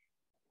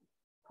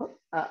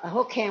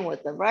 hook hand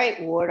with the right,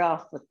 ward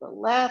off with the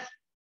left,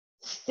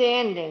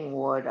 standing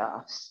ward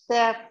off,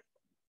 step,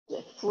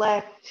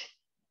 deflect,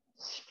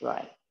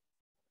 strike.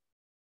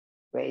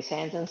 Raise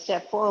hands and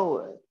step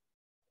forward.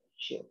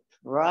 Shift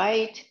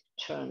right,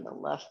 turn the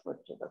left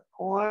foot to the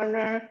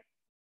corner,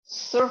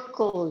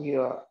 circle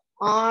your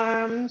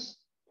arms,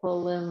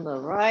 pull in the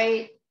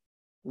right,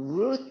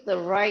 root the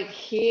right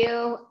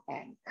heel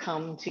and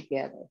come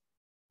together.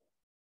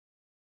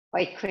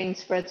 White crane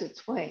spreads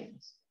its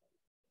wings.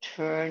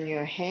 Turn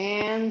your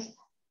hands,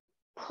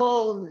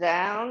 pull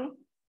down,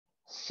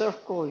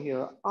 circle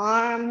your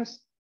arms,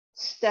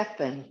 step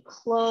and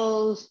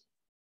close,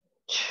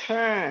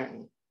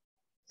 turn,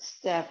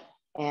 step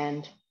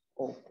and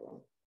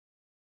open.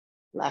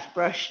 Left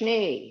brush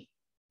knee,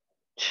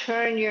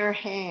 turn your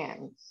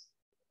hands,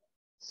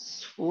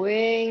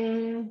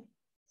 swing,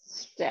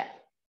 step,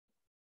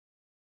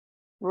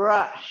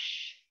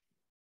 brush,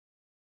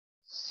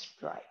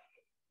 strike.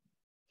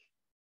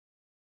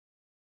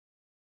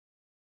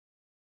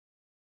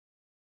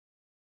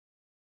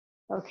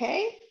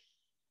 Okay,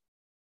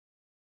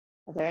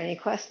 are there any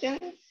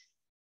questions?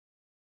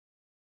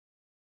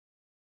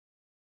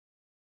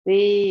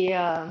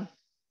 The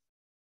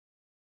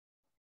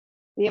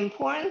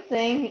important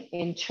thing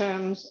in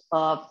terms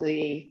of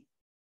the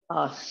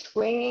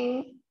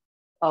swinging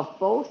of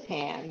both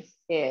hands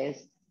is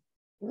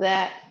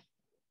that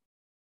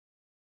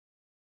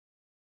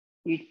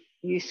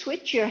you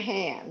switch your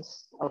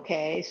hands,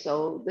 okay?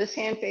 So this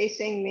hand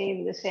facing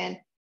me, this hand,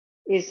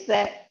 is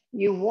that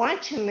you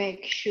want to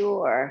make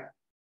sure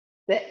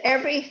that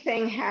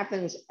everything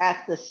happens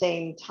at the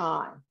same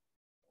time,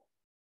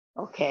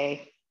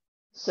 okay?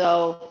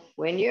 So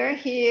when you're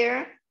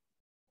here,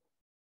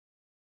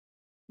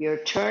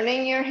 you're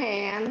turning your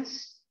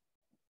hands,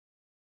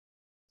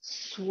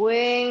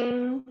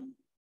 swing,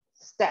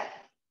 step.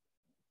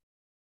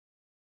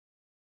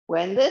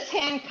 When this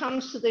hand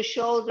comes to the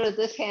shoulder,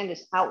 this hand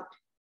is out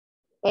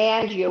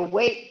and your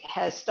weight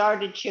has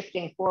started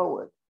shifting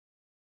forward.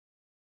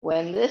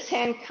 When this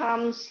hand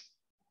comes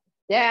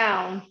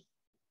down,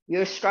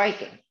 you're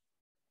striking.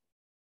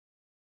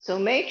 So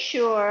make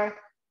sure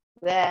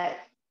that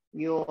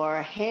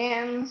your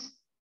hands,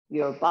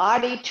 your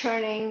body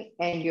turning,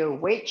 and your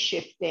weight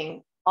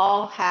shifting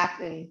all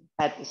happen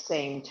at the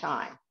same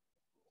time.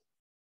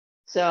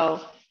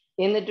 So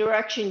in the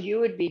direction you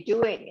would be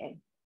doing it,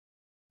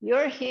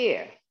 you're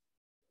here.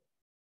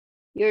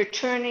 You're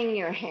turning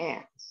your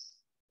hands.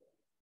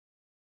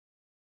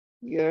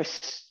 You're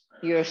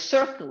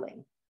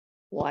circling.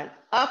 One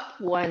up,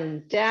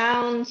 one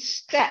down,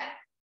 step.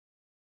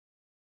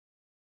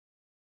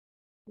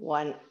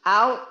 One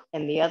out,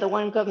 and the other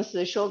one comes to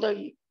the shoulder.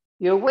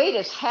 Your weight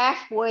is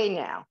halfway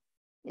now,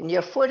 and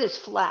your foot is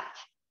flat.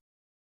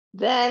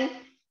 Then,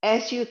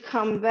 as you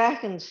come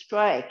back and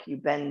strike, you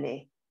bend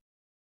knee.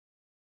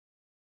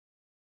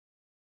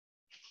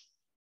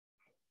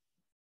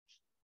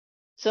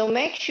 So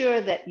make sure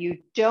that you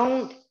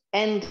don't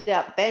end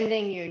up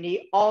bending your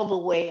knee all the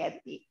way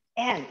at the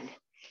end.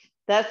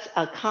 That's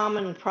a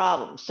common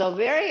problem. So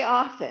very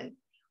often,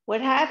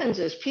 what happens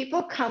is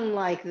people come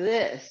like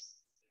this,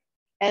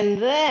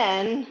 and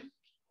then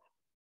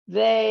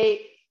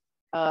they,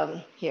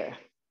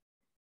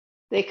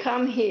 they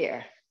come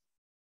here,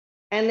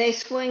 and they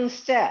swing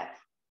step,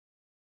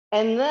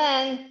 and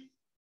then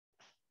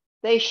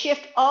they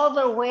shift all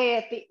the way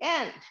at the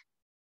end.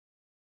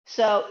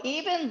 So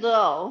even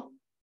though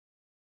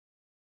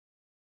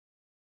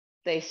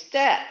they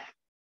step,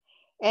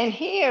 and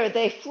here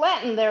they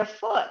flatten their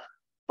foot,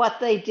 but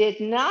they did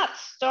not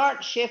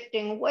start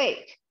shifting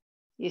weight.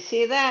 You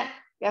see that?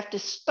 You have to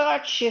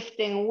start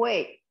shifting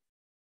weight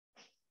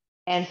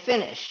and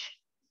finish.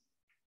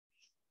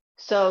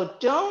 So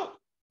don't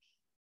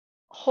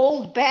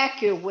hold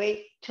back your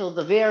weight till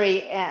the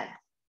very end,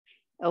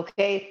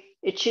 okay?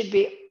 It should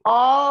be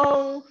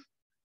all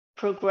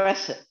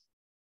progressive.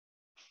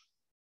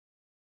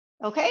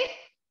 Okay?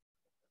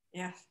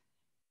 Yes.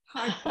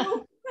 Hard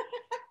to.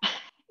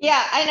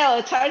 Yeah, I know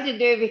it's hard to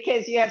do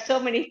because you have so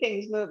many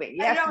things moving.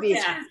 You have to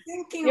be.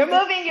 Thinking you're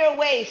moving your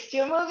waist.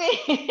 You're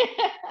moving.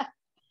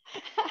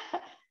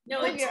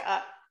 No, Move your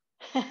up.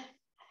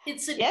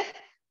 It's a yes.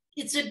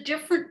 It's a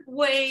different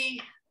way.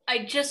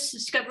 I just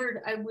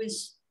discovered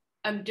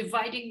I'm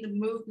dividing the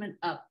movement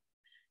up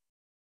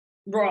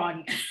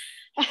wrong.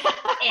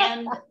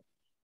 And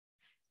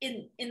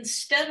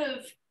instead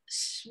of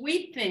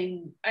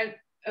sweeping, I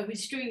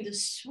was doing the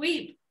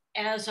sweep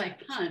as I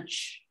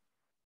punch.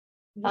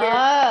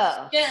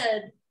 Where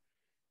instead,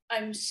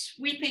 I'm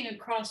sweeping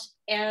across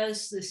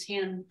as this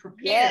hand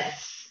prepares.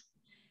 Yes.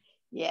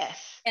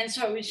 Yes. And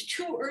so I was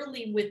too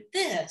early with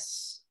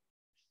this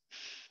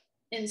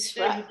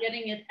instead of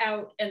getting it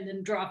out and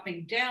then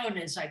dropping down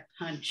as I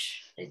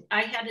punch.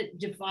 I had it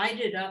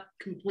divided up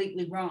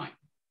completely wrong.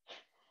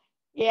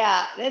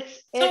 Yeah,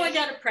 so I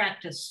got to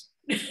practice.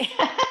 So if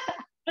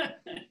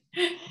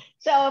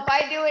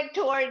I do it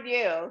toward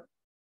you,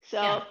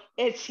 so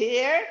it's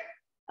here,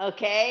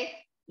 okay?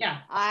 Yeah.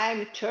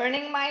 I'm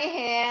turning my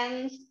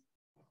hands,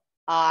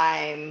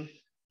 I'm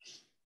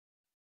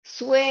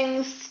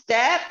swing,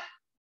 step,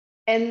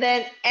 and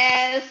then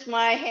as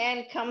my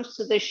hand comes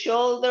to the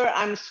shoulder,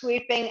 I'm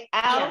sweeping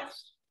out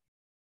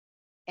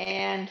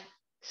and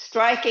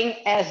striking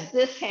as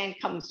this hand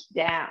comes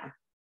down.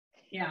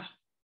 Yeah.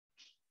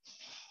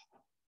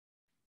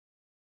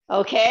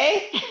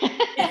 Okay?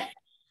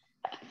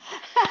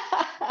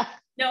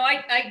 No,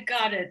 I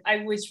got it.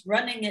 I was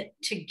running it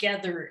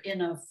together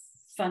in a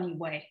funny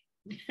way.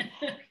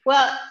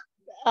 Well,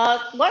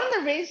 one of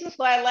the reasons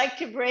why I like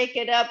to break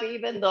it up,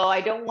 even though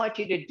I don't want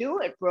you to do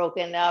it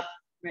broken up,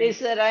 is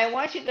that I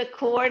want you to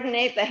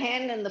coordinate the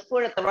hand and the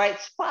foot at the right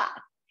spot,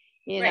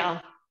 you know?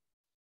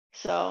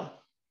 So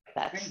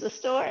that's the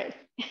story.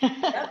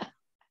 Yep.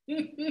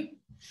 Thank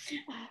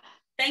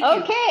you.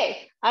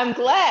 Okay, I'm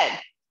glad.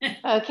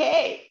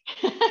 Okay.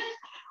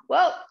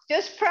 Well,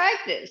 just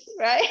practice,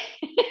 right?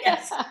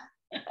 Yes.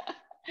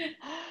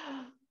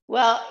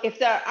 Well, if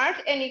there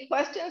aren't any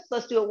questions,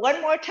 let's do it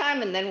one more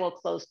time and then we'll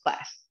close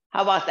class.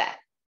 How about that?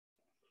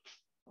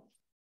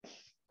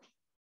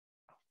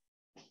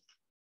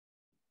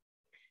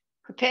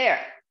 Prepare.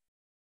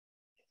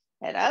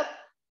 Head up,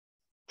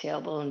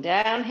 tailbone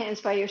down, hands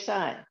by your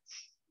sides.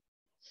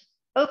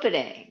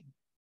 Opening.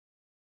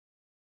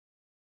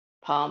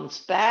 Palms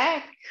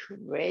back,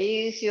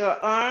 raise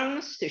your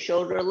arms to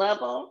shoulder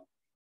level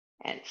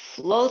and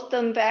float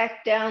them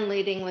back down,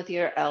 leading with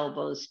your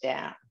elbows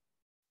down,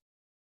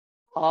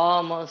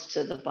 almost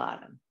to the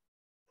bottom.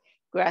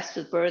 Grasp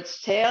the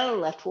bird's tail,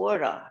 left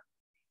ward off.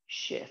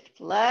 Shift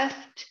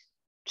left,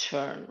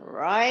 turn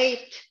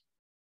right,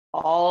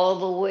 all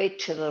the way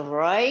to the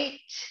right,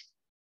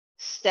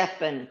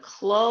 step and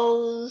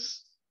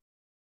close,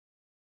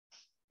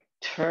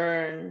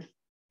 turn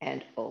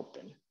and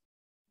open.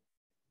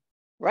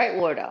 Right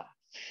ward off,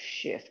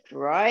 shift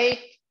right,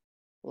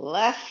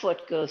 left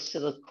foot goes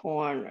to the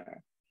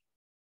corner,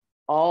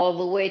 all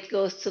the weight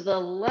goes to the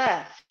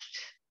left,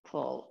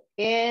 pull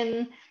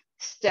in,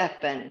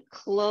 step and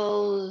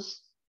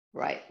close,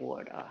 right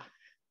ward off.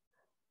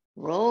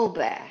 Roll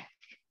back,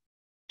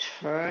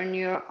 turn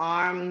your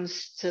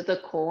arms to the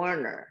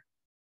corner,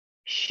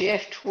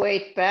 shift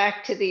weight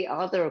back to the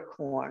other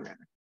corner.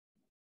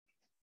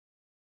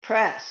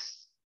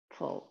 Press,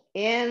 pull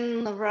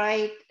in the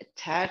right,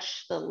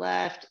 attach the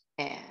left,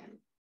 and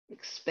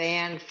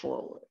expand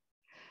forward.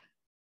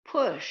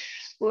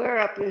 Push, square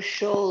up your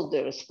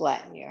shoulders,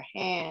 flatten your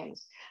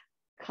hands.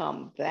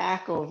 Come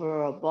back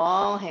over a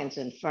ball, hands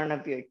in front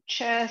of your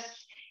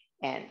chest,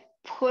 and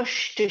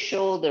push to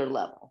shoulder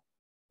level.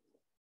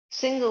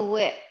 Single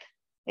whip.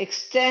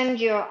 Extend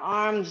your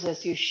arms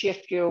as you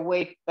shift your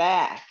weight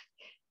back.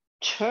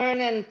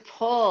 Turn and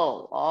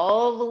pull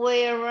all the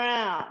way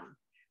around.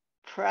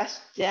 Press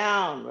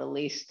down,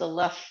 release the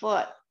left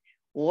foot.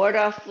 Ward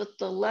off with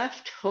the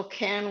left, hook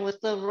hand with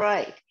the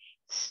right.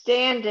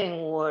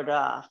 Standing ward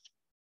off.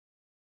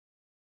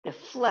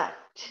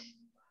 Deflect,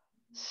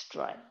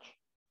 strike.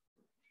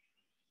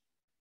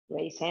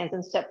 Raise hands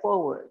and step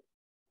forward.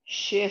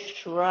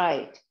 Shift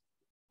right.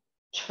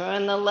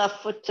 Turn the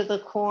left foot to the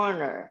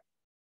corner.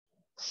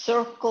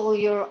 Circle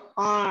your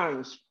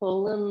arms,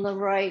 pull in the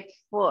right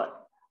foot.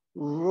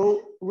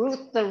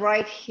 Root the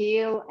right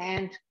heel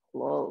and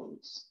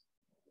close.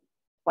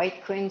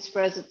 White crane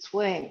spreads its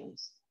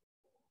wings.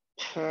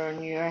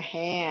 Turn your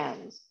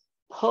hands,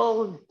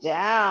 pull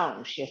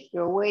down, shift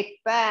your weight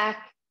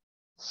back.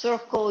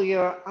 Circle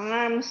your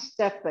arms,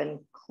 step and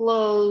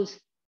close.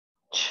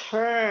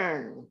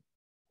 Turn,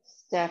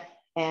 step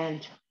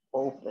and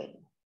open.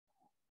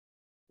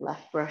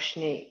 Left brush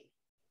knee.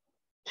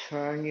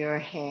 Turn your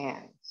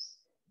hands.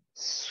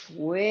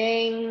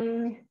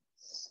 Swing,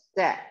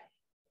 step.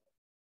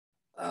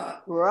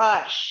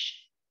 Brush,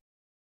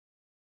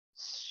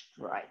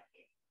 strike.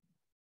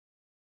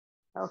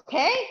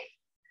 Okay?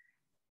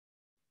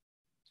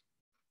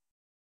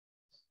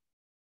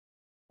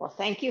 Well,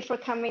 thank you for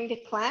coming to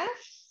class.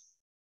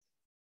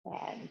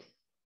 And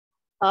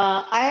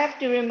I have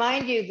to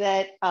remind you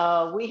that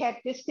we have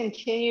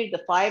discontinued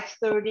the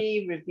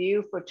 5:30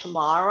 review for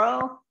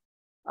tomorrow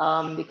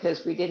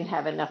because we didn't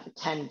have enough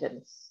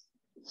attendance.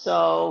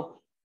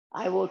 So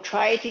I will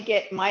try to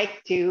get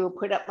Mike to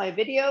put up my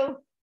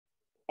video,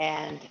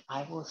 and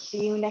I will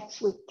see you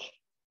next week.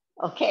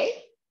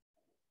 Okay?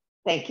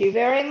 Thank you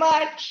very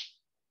much.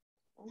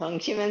 同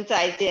学们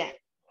再见.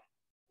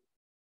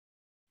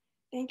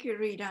 Thank you,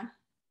 Rita.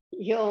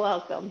 You're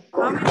welcome.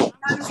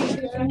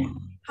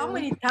 How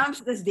many times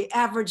does the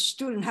average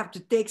student have to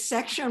take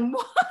section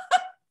 1?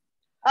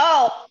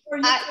 Oh,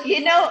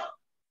 you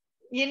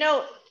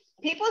know,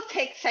 people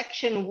take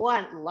section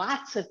 1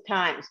 lots of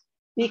times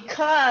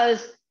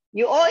because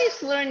you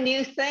always learn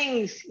new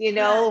things, you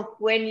know,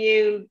 when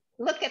you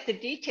look at the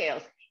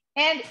details,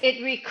 and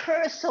it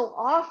recurs so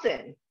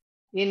often,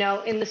 you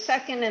know, in the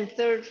second and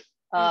third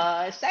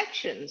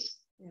sections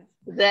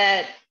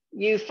that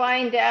you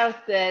find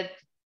out that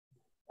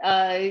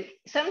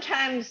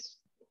sometimes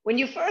when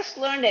you first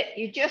learn it,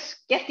 you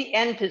just get the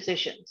end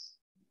positions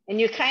and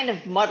you kind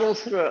of muddle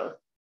through.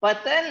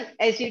 But then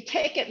as you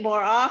take it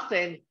more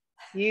often,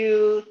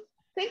 you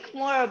think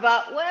more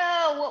about,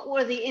 well, what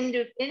were the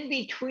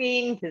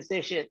in-between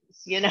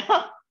positions, you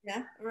know?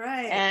 Yeah,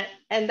 right.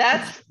 And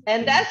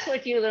that's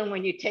what you learn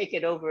when you take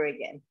it over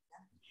again.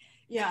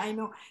 Yeah, I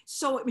know.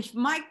 So if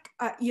Mike,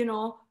 you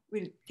know,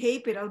 will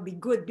tape it, it'll be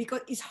good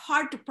because it's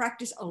hard to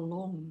practice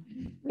alone.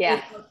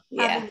 Yeah,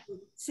 having to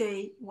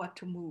say what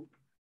to move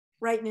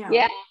right now.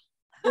 Yeah,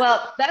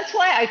 well, that's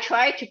why I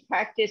try to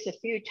practice a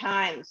few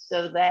times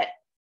so that,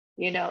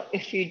 you know,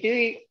 if you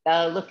do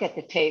look at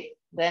the tape,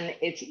 then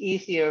it's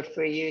easier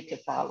for you to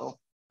follow.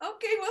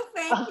 Okay, well,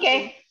 thank you.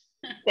 Okay,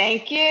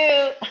 thank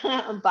you.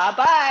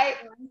 Bye-bye.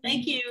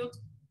 Thank you.